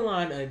 your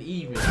hairline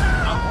uneven,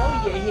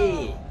 I'm on your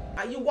head.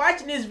 You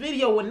watching this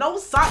video with no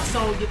socks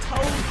on, your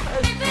toes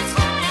crusty.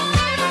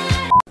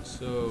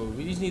 So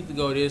we just need to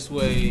go this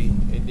way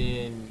and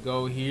then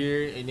go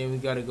here and then we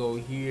gotta go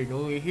here. And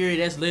when we're here,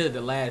 that's literally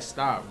the last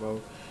stop,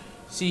 bro.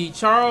 See,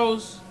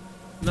 Charles,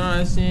 you know what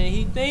I'm saying?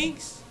 He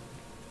thinks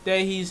that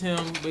he's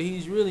him, but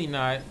he's really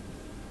not.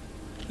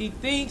 He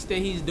thinks that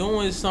he's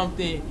doing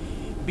something,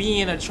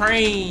 being a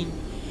train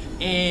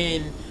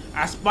and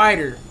a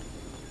spider,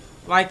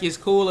 like it's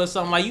cool or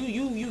something. Like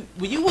you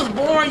when you was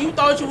born, you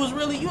thought you was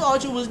different.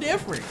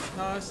 You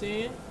know what I'm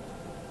saying?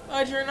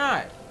 But you're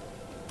not.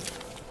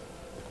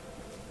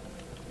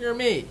 You're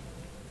me.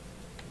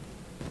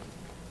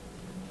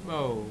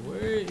 Bro,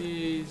 where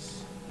is...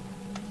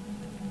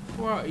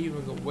 Before I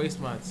even go waste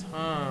my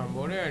time,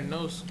 bro, there are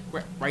no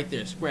scrap right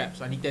there. Scraps.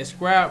 I need that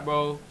scrap,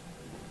 bro.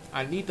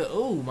 I need the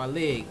my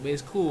leg, but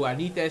it's cool. I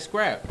need that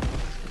scrap.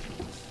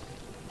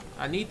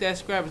 I need that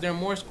scrap. Is there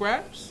more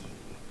scraps?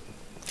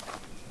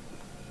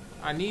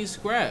 I need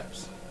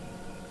scraps.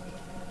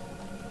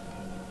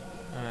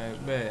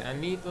 Alright, bet. I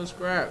need those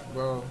scraps,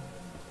 bro.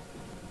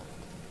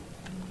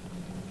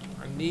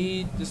 I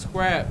need the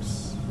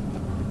scraps.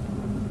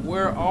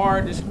 Where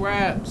are the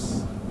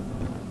scraps?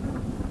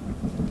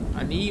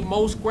 I need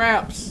more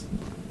scraps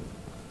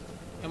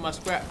in my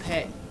scrap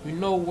pack. You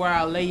know where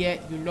I lay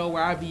at. You know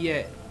where I be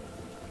at.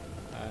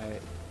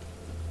 Alright.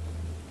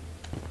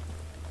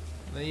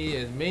 I need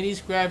as many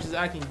scraps as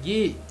I can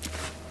get.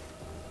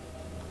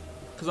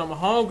 Cause I'm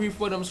hungry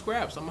for them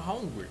scraps. I'm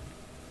hungry.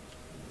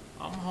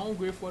 I'm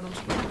hungry for them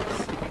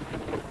scraps.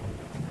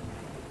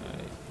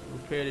 Alright,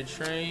 repair the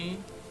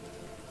train.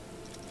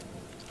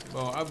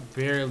 Bro, I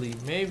barely.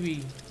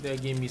 Maybe they'll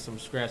give me some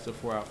scraps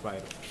before I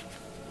fight them.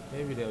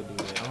 Maybe they'll do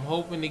that. I'm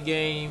hoping the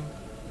game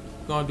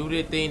gonna do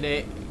that thing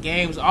that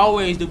games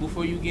always do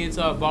before you get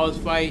into a boss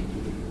fight.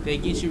 They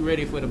get you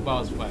ready for the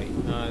boss fight.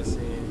 You know what I'm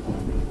saying?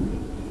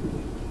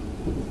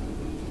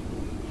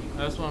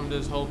 That's what I'm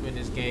just hoping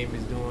this game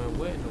is doing.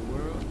 What in the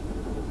world?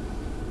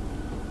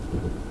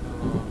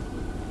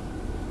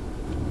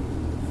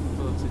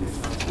 Pull up to this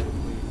house real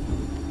quick.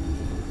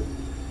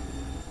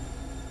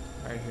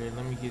 Right here,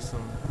 let me get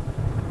some.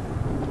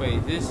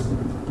 Wait, this.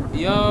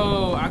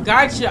 Yo, I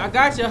got you. I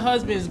got your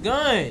husband's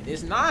gun.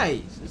 It's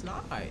nice. It's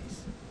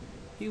nice.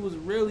 He was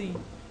really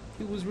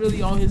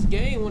on his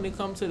game when it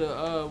come to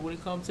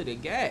the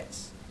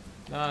gats.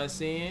 Know what I'm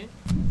saying?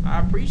 I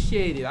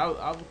appreciate it.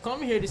 I've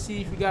come here to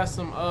see if you got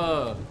some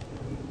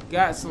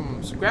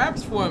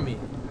scraps for me.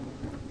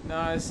 Know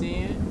what I'm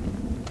saying?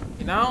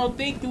 And I don't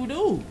think you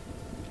do.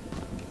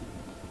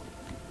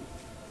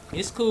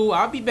 It's cool.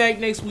 I'll be back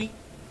next week.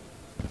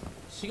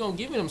 She gonna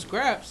give me them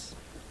scraps.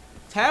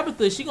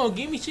 Tabitha, she don't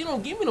give me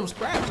them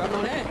scraps. I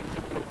know that.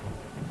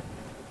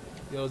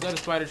 Yo, is that a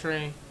spider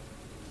train?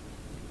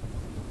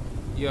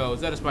 Yo,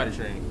 is that a spider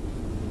train?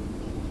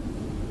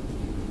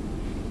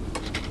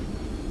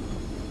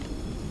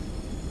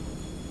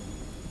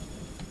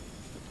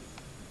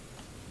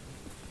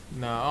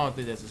 Nah, I don't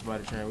think that's a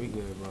spider train. We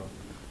good, bro.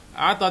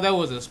 I thought that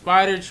was a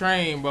spider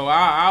train, bro.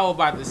 I was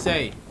about to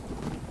say.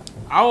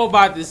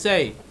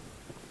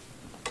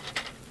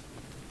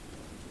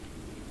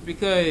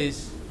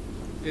 Because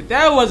if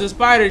that was a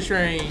spider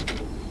train,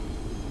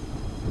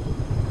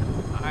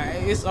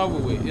 it's over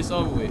with. It's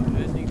over with.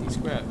 I just need these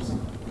scraps.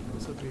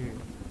 What's up here?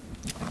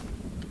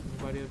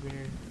 Anybody up in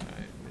here?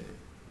 Alright, man.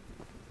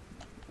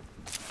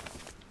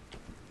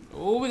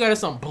 Oh, we got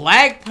some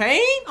black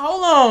paint?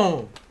 Hold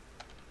on.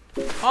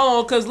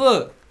 Hold on, cause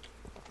look.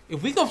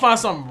 If we can find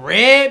some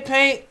red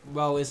paint,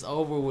 bro, it's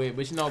over with.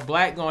 But you know,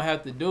 black gonna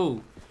have to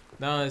do.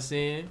 Know what I'm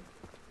saying?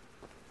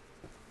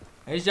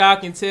 As y'all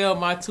can tell,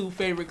 my two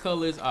favorite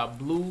colors are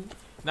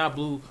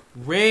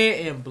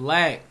red and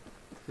black.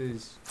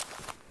 Cause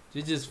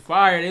they're just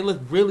fire. They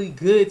look really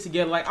good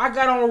together. Like, I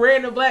got on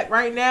red and black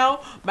right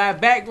now. My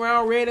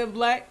background red and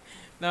black.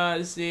 Know what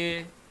I'm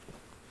saying?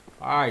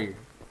 Fire.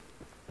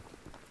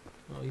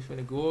 Oh, you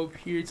finna go up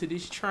here to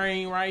this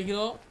train right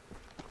here.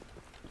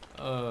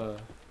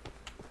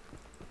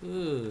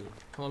 Good.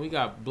 Hold on, we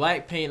got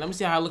black paint. Let me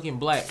see how I look in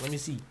black. Let me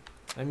see.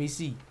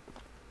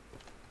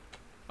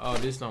 Oh,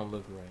 this don't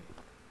look right.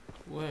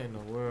 What in the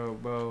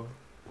world, bro?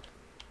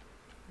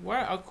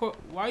 Why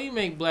you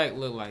make black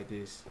look like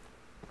this?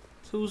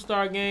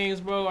 2-star games,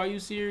 bro. Are you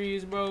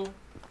serious, bro?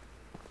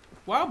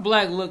 Why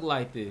black look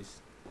like this?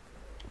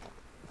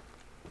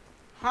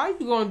 How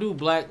you gonna do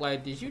black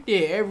like this? You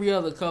did every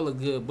other color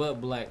good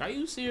but black. Are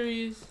you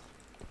serious?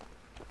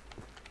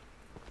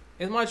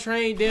 Is my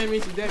train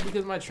damaged? Is that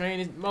because my train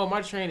is... No,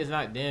 my train is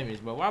not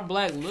damaged, but why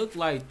black look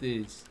like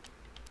this?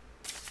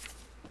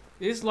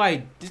 It's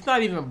like... It's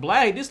not even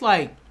black. This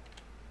like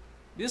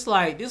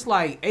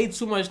ate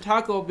too much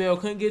Taco Bell,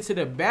 couldn't get to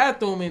the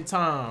bathroom in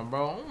time,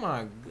 bro. Oh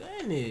my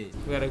goodness.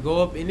 We gotta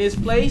go up in this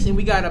place and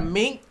we gotta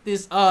mink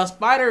this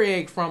spider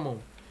egg from them.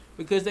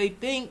 Because they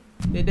think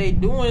that they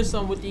doing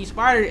something with these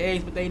spider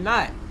eggs, but they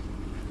not.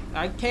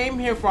 I came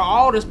here for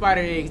all the spider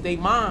eggs. They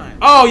mine.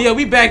 Oh yeah,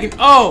 we back in...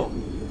 Oh!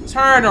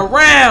 Turn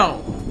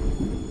around.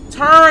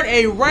 Turn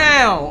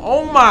around.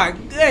 Oh my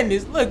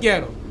goodness. Look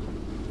at them.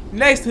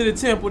 Next to the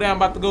temple that I'm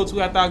about to go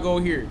to after I go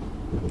here.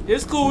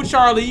 It's cool,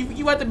 Charlie.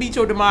 You have to beat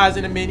your demise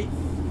in a minute.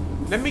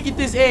 Let me get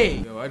this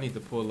egg. Yo, I need to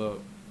pull up.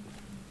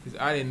 Because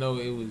I didn't know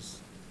it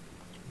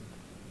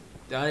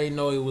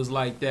was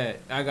like that.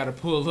 I got to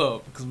pull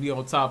up because we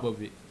on top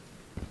of it.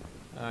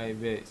 I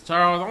bet.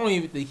 Charles, I don't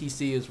even think he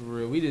see us for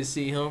real. We just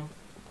see him.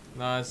 Know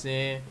what I'm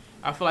saying?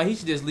 I feel like he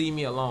should just leave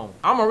me alone.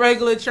 I'm a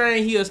regular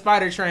train, he a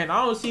spider train.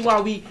 I don't see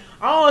why we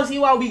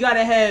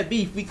gotta have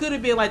beef. We could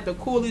have been like the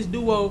coolest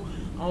duo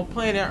on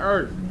planet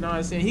Earth. You know what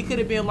I'm saying? He could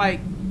have been like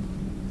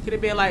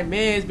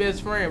man's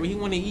best friend, but he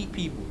wanna eat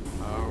people.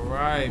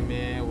 Alright,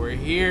 man, we're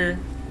here.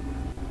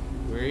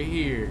 We're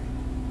here.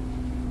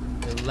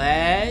 The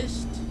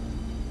last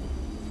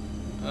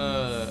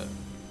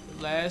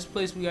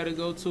place we gotta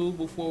go to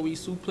before we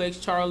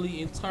suplex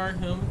Charlie and turn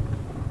him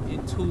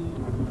into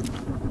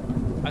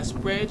a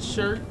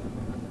spreadshirt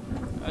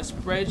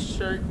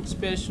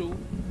special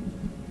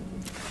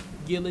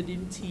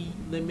Gilligan T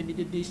limited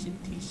edition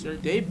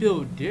t-shirt. They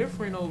build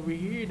different over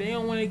here. They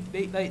don't want to.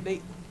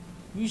 They.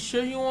 You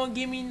sure you won't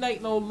give me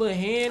like no little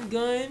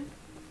handgun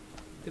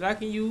that I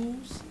can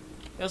use?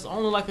 That's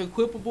only like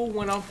equipable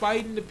when I'm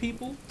fighting the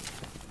people.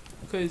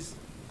 Cause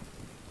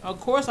of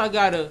course I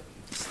gotta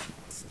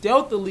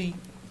stealthily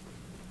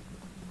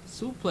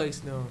suplex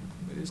them.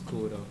 But it's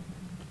cool though.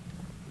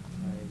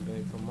 Alright,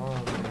 babe, come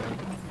on, man.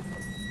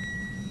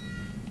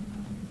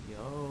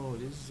 Yo.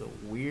 This is a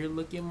weird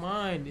looking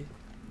mine.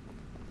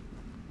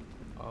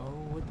 Oh,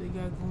 what they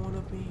got going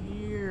up in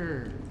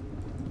here?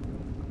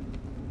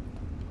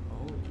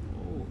 Oh.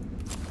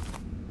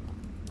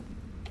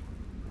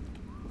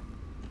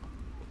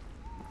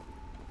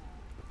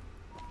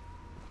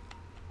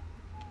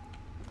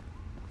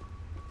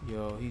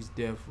 Yo, he's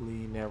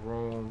definitely in that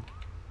room.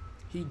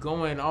 He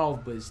going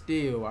off, but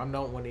still, I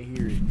don't want to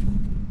hear it.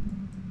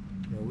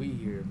 Yo, we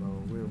here,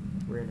 bro.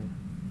 We're in it.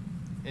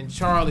 And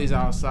Charlie's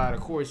outside. Of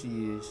course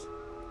he is.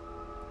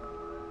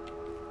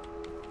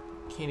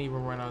 Can't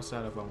even run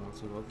outside if I want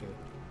to. Okay.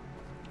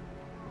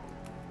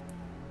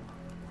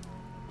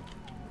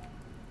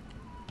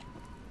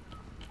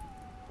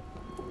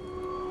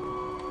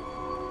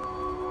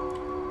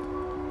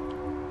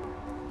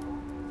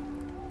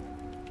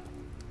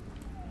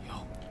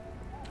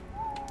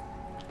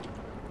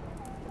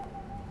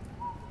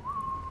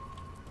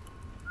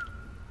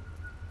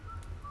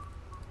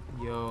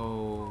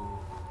 Yo.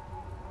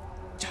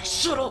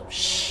 Just shut up.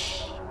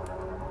 Shh.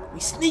 We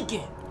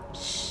sneaking.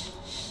 Shh.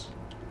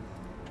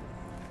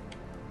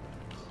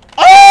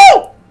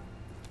 Oh!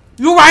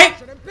 You right.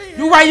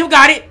 You right. You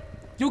got it.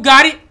 You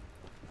got it.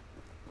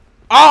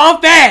 Oh,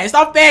 I'm fast.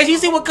 I'm fast. You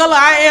see what color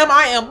I am?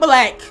 I am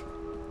black.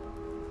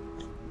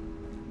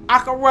 I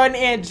can run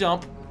and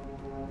jump.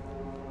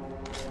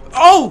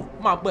 Oh,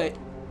 my butt.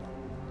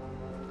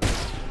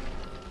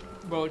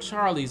 Bro,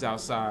 Charlie's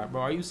outside.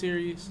 Bro, are you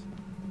serious?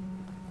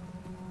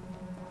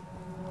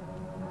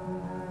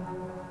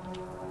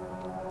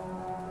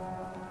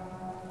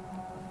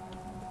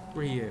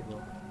 Where he at,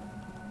 bro?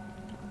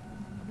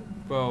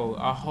 Bro,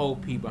 I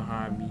hope he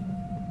behind me.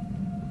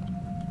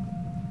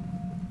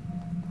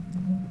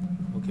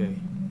 Okay.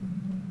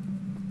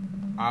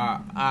 I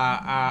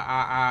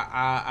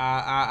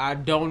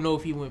don't know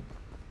if he went.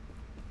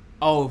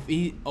 Oh,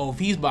 if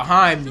he's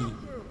behind me.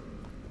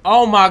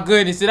 Oh my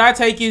goodness, did I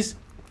take his?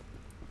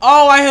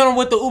 Oh, I hit him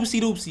with the oopsie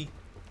doopsie.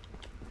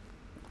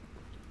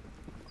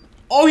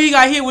 Oh, he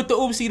got hit with the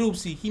oopsie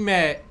doopsie. He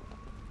mad.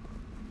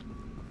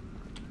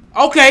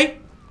 Okay.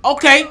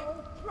 Okay.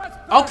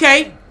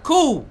 Okay.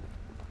 Cool.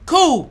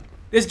 Cool.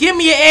 Just give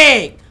me an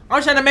egg.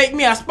 I'm trying to make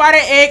me a spider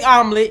egg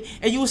omelet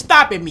and you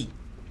stopping me.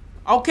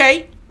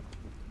 Okay.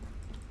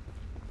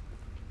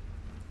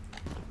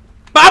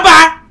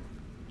 Bye-bye.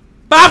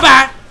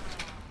 Bye-bye.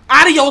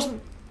 Adios.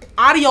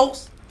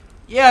 Adios.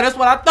 Yeah, that's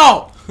what I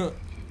thought.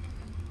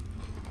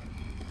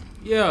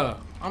 Yeah,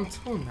 I'm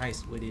too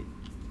nice with it.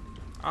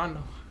 I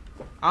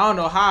don't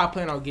know how I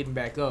plan on getting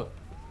back up.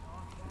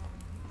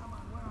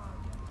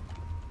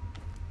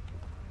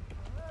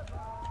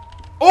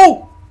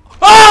 Oh!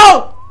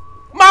 Oh!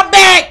 My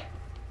back!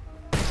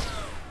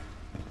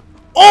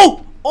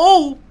 Oh!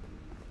 Oh!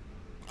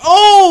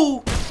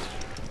 Oh!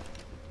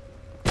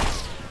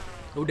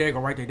 Oh, there you go,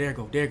 right there. There you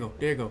go. There you go.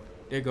 There you go.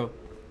 There you go.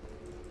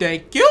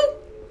 Thank you.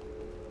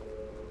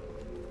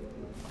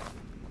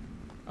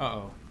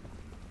 Uh-oh.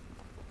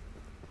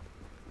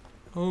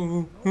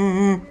 Oh,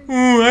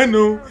 I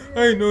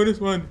know this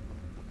one.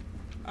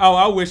 Oh,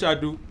 I wish I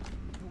do.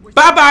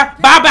 Bye-bye,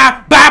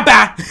 bye-bye,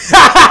 bye-bye.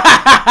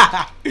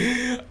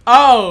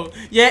 Oh,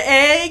 your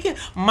egg,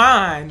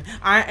 mine.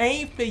 I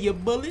ain't for your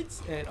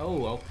bullets. And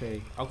oh,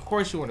 okay. Of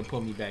course you want to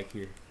put me back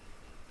here.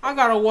 I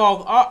gotta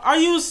walk. Are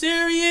you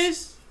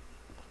serious?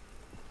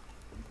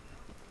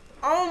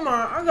 Oh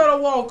my, I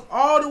gotta walk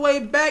all the way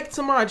back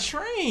to my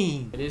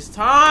train. It is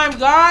time,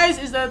 guys.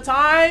 It's the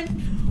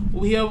time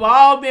we have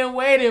all been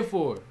waiting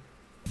for.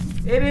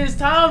 It is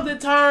time to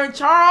turn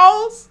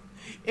Charles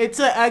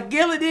into a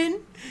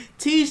Gilligan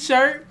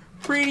t-shirt,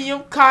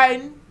 premium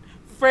cotton,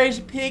 fresh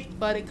picked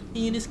by the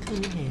cleanest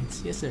clean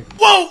hands. Yes, sir.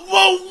 Whoa,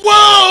 whoa,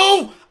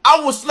 whoa! I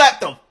will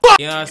slap the fuck.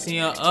 You know what I'm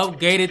saying?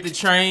 Upgraded the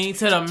train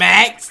to the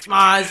max. You know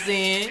what I'm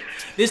saying?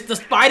 This the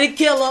spider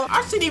killer.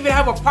 I shouldn't even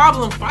have a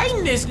problem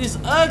fighting this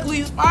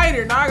ugly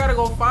spider. Now I gotta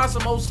go find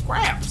some old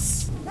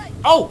scraps.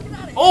 Oh,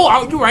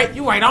 you right.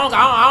 You right.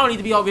 I don't need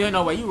to be over here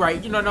no way. You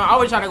right. You know, no, I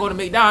was trying to go to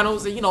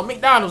McDonald's, and you know,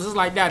 McDonald's is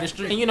like down the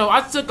street. And you know,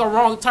 I took a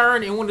wrong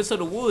turn and went into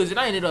the woods, and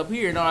I ended up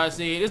here. You know what I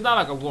said? It's not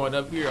like I'm going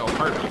up here on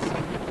purpose. You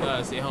know what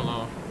I said? Hold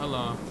on.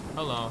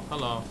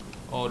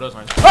 Oh, those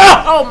aren't.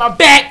 Oh, my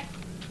back.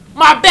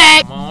 My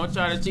back! Come on,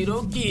 try to see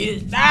those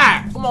kids.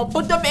 Ah! Come on,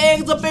 put them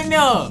eggs up in there.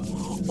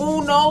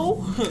 Oh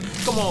no!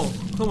 Come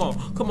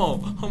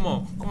on.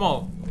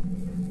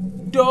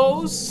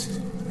 Those.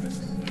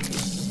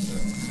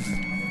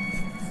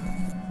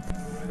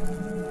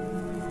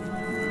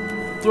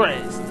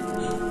 Threats.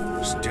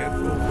 Step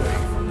away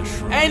from the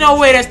shrine. Ain't no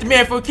way that's the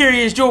man from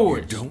Curious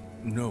George. You don't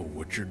know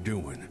what you're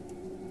doing.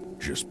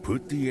 Just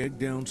put the egg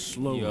down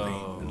slowly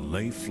and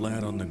lay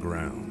flat on the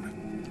ground.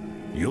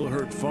 You'll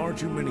hurt far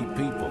too many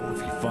people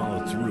if you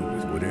follow through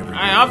with whatever.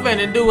 I'm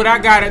finna do what I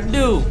gotta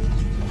do.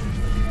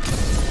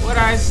 What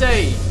I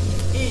say?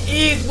 It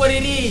is what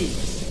it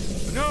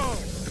is. No!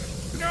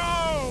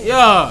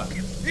 Yeah.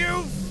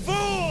 You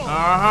fool!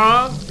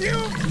 You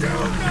doomed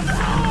us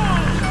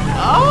all!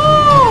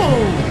 Oh!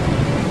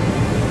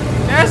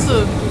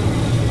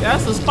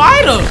 That's a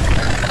spider.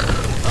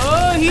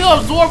 He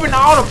absorbing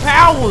all the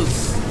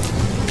powers.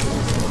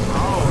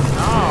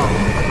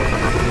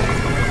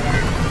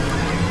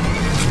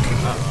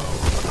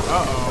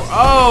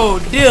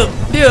 Oh, dip,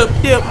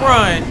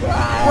 run.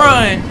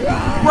 Run.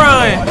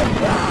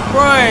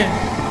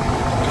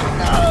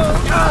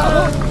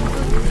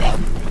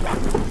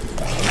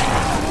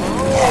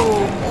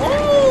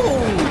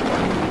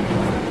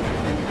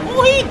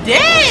 Oh, he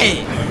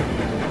dead.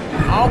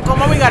 Oh,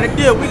 come on, we gotta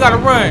dip, we gotta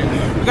run.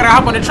 We gotta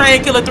hop on the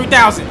train, killer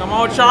 3000. Come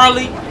on,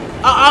 Charlie.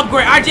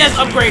 Upgrade, I just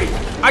upgraded.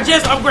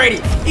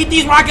 Eat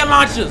these rocket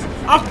launchers.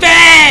 I'm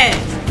fast.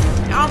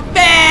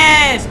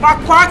 My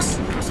Crocs,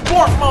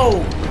 sport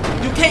mode.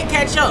 You can't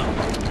catch up.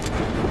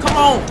 Come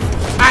on.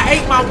 I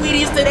ate my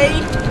Wheaties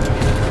today.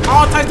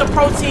 All types of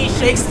protein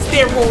shakes,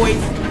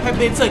 steroids have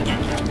been taken.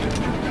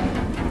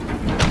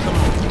 Come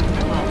on.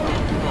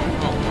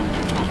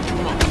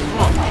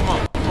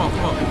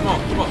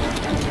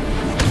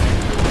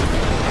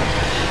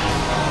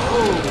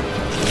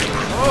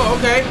 Oh,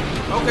 okay.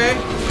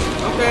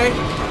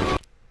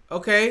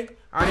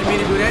 I didn't mean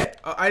to do that.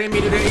 I didn't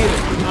mean to do that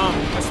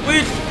either.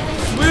 Switch.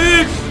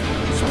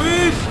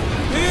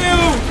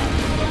 Heal.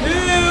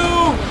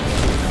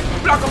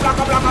 Block. Come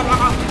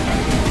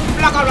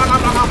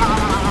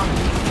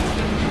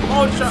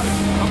on,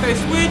 okay,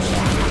 switch.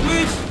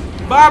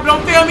 Bob,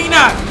 don't fail me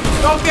now.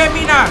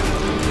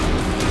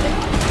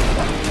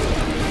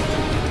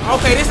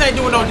 Okay, this ain't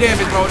doing no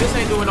damage, bro. This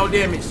ain't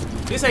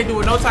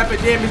doing no type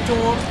of damage to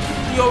him.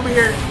 He over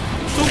here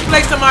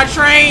suplexing my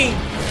train.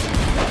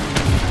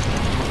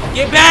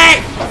 Get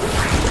back,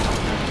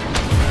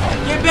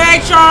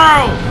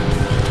 Charles.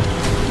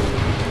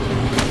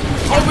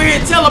 Over here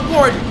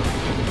teleporting.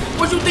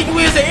 What you think you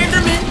is, an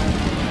Enderman?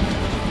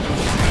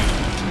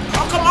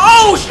 Oh, come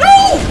on,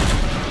 shoot!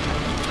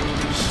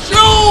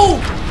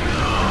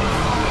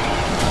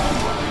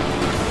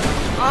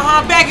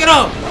 Back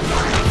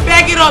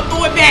it up,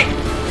 throw it back.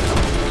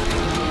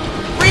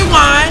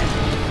 Rewind.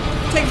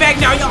 Take back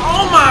now, yo.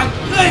 Oh my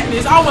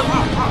goodness, I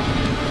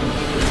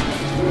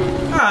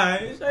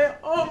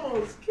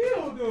almost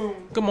killed him.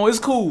 Come on, it's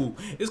cool.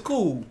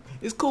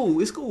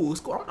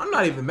 I'm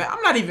not even mad.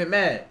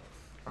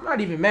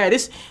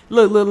 This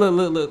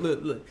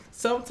look.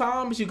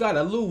 Sometimes you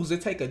gotta lose to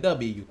take a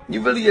W.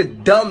 You really a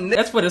dumb nigga.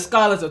 That's for the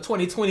scholars of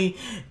 2020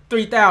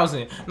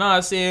 3000. Nah,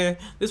 I'm saying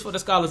this for the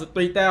scholars of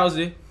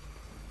 3000.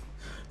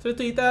 To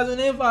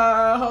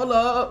 3005. Hold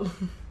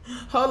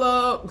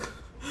up.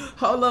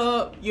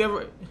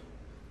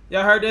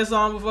 Y'all heard that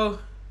song before?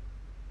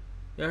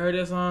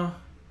 Alright,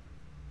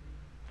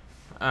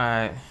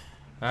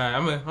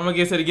 I'm gonna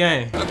get to the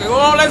game. Okay,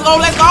 let's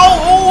go.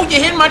 Oh,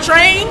 you hitting my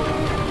train?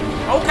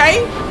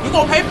 Okay, you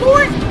gonna pay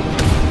for it?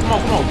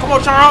 Come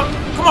on, Charles.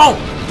 Come on,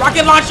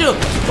 rocket launcher.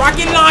 Come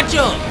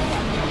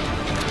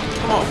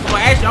on,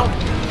 Ash.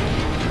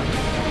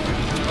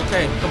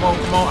 Okay, come on.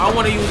 I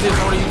wanna use this.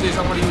 Come on.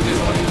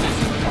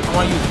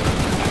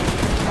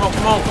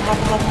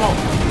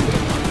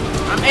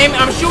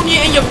 I'm shooting you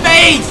in your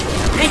face,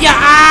 in your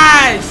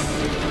eyes.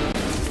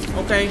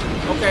 Okay,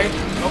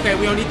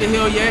 we don't need to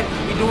heal yet.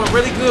 We're doing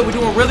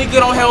really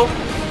good on health.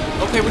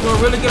 Okay,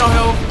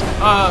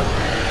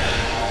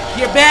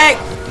 get back.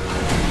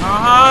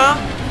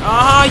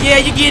 Yeah,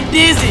 you're getting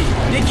dizzy.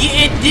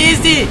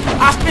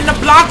 I spin the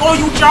block on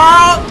you,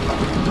 Charles.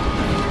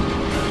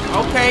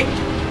 Okay.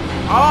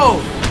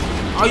 Oh,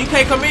 you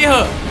can't come in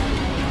here.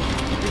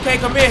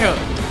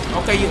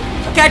 Okay, you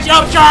catch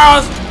up,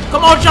 Charles.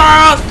 Come on,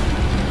 Charles.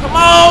 Come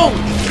on.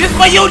 This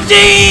for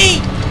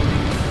Eugene.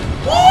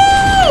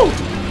 Woo!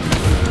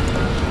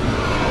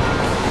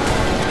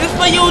 This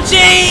for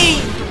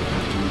Eugene.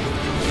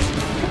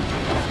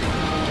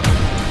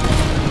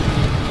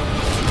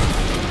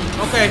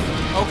 Okay.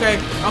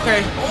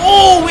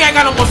 Oh, we ain't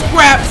got no more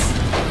scraps.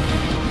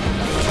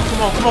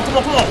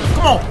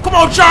 Come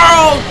on,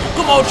 Charles.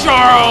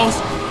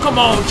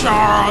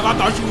 I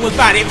thought you was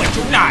about it, but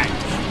you not.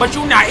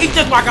 Eat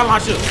this rocket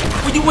launcher.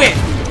 Where you at?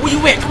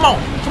 Come on.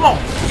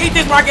 Eat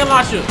this rocket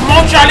launcher. Come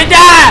on, Charlie,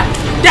 die,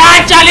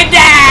 Charlie,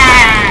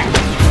 die.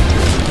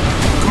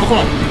 Come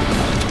on.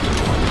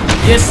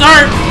 Yes,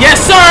 sir.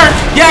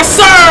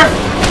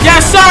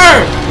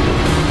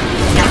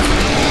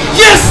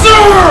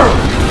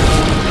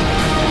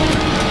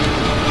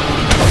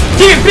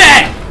 Get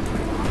back.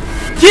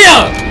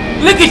 Yeah.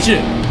 Look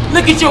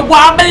at you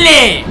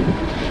wobbling.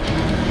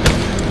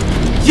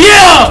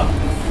 Yeah.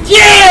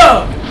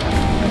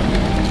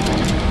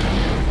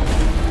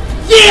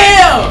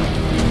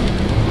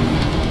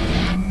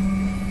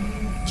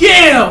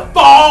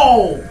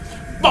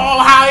 Fall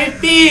how it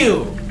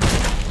feel.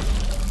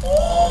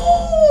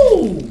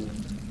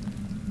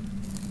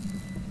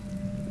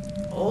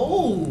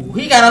 Oh,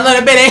 he got a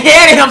little bit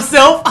ahead of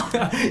himself.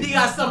 He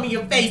got some in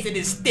your face in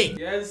his stick.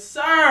 Yes,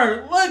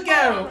 sir. Look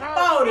at him.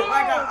 Folded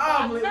like an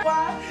omelet.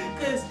 Why?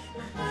 Because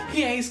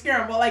he ain't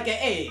scrambled like an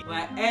egg.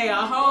 Hey,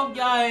 I hope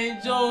y'all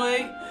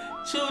enjoyed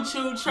Choo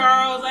Choo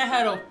Charles. I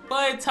had a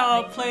fun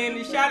time playing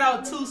it. Shout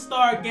out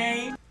 2-star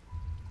game.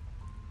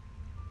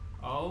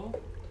 Oh,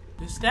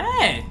 what's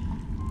that?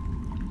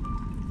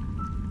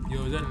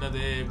 Yo, is that another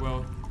egg,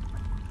 bro?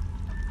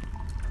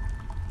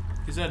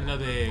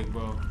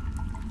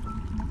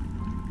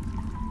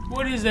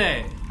 What is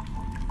that?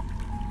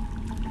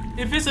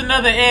 If it's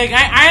another egg,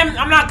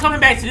 I'm not coming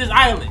back to this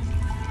island.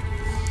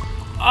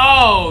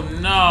 Oh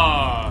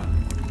no.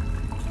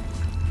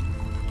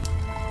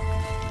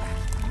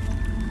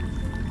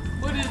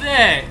 What is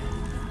that?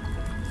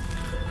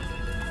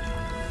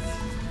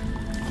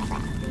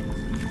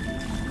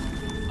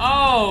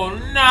 Oh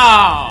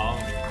no.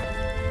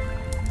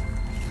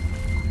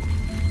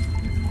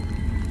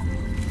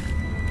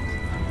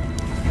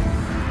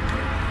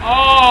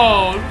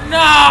 Oh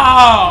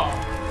no.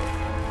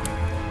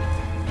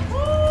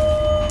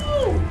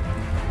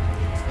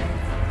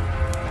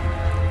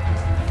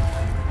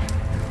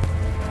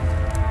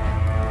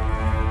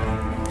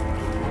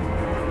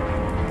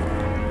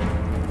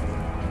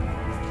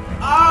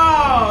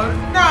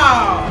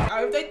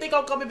 If they think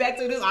I'm coming back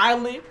to this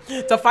island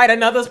to fight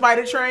another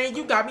spider train,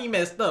 you got me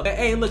messed up.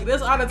 Hey, look,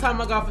 that's all the time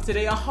I got for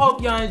today. I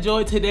hope y'all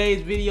enjoyed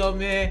today's video,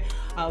 man.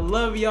 I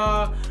love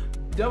y'all.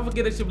 Don't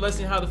forget that your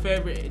blessing, how the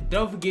favorite.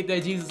 Don't forget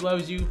that Jesus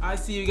loves you. I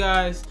see you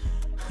guys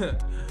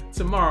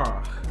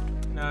tomorrow.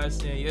 Know what I'm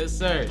saying? Yes,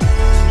 sir.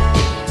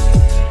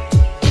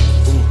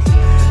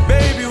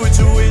 Baby, what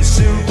you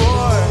wishing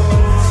for?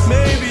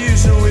 Maybe you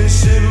should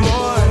wish it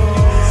more.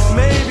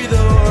 Maybe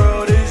the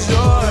world is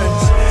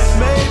yours.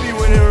 Maybe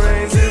when it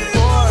rains it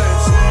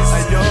pours.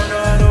 I don't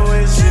know how to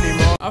wish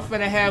anymore. I'm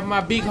finna have my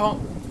big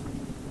home.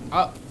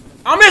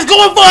 I'm just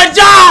going for a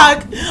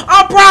jog.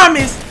 I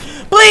promise.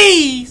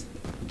 Please.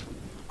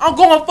 I'm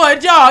going for a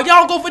jog.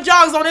 Y'all don't go for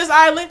jogs on this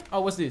island.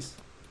 Oh, what's this?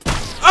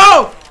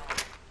 Oh.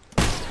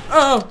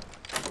 Oh.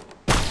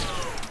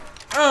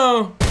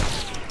 Oh.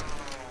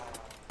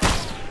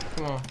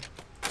 Come on.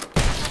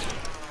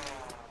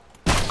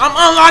 I'm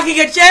unlocking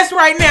a chest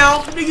right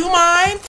now. Do you mind?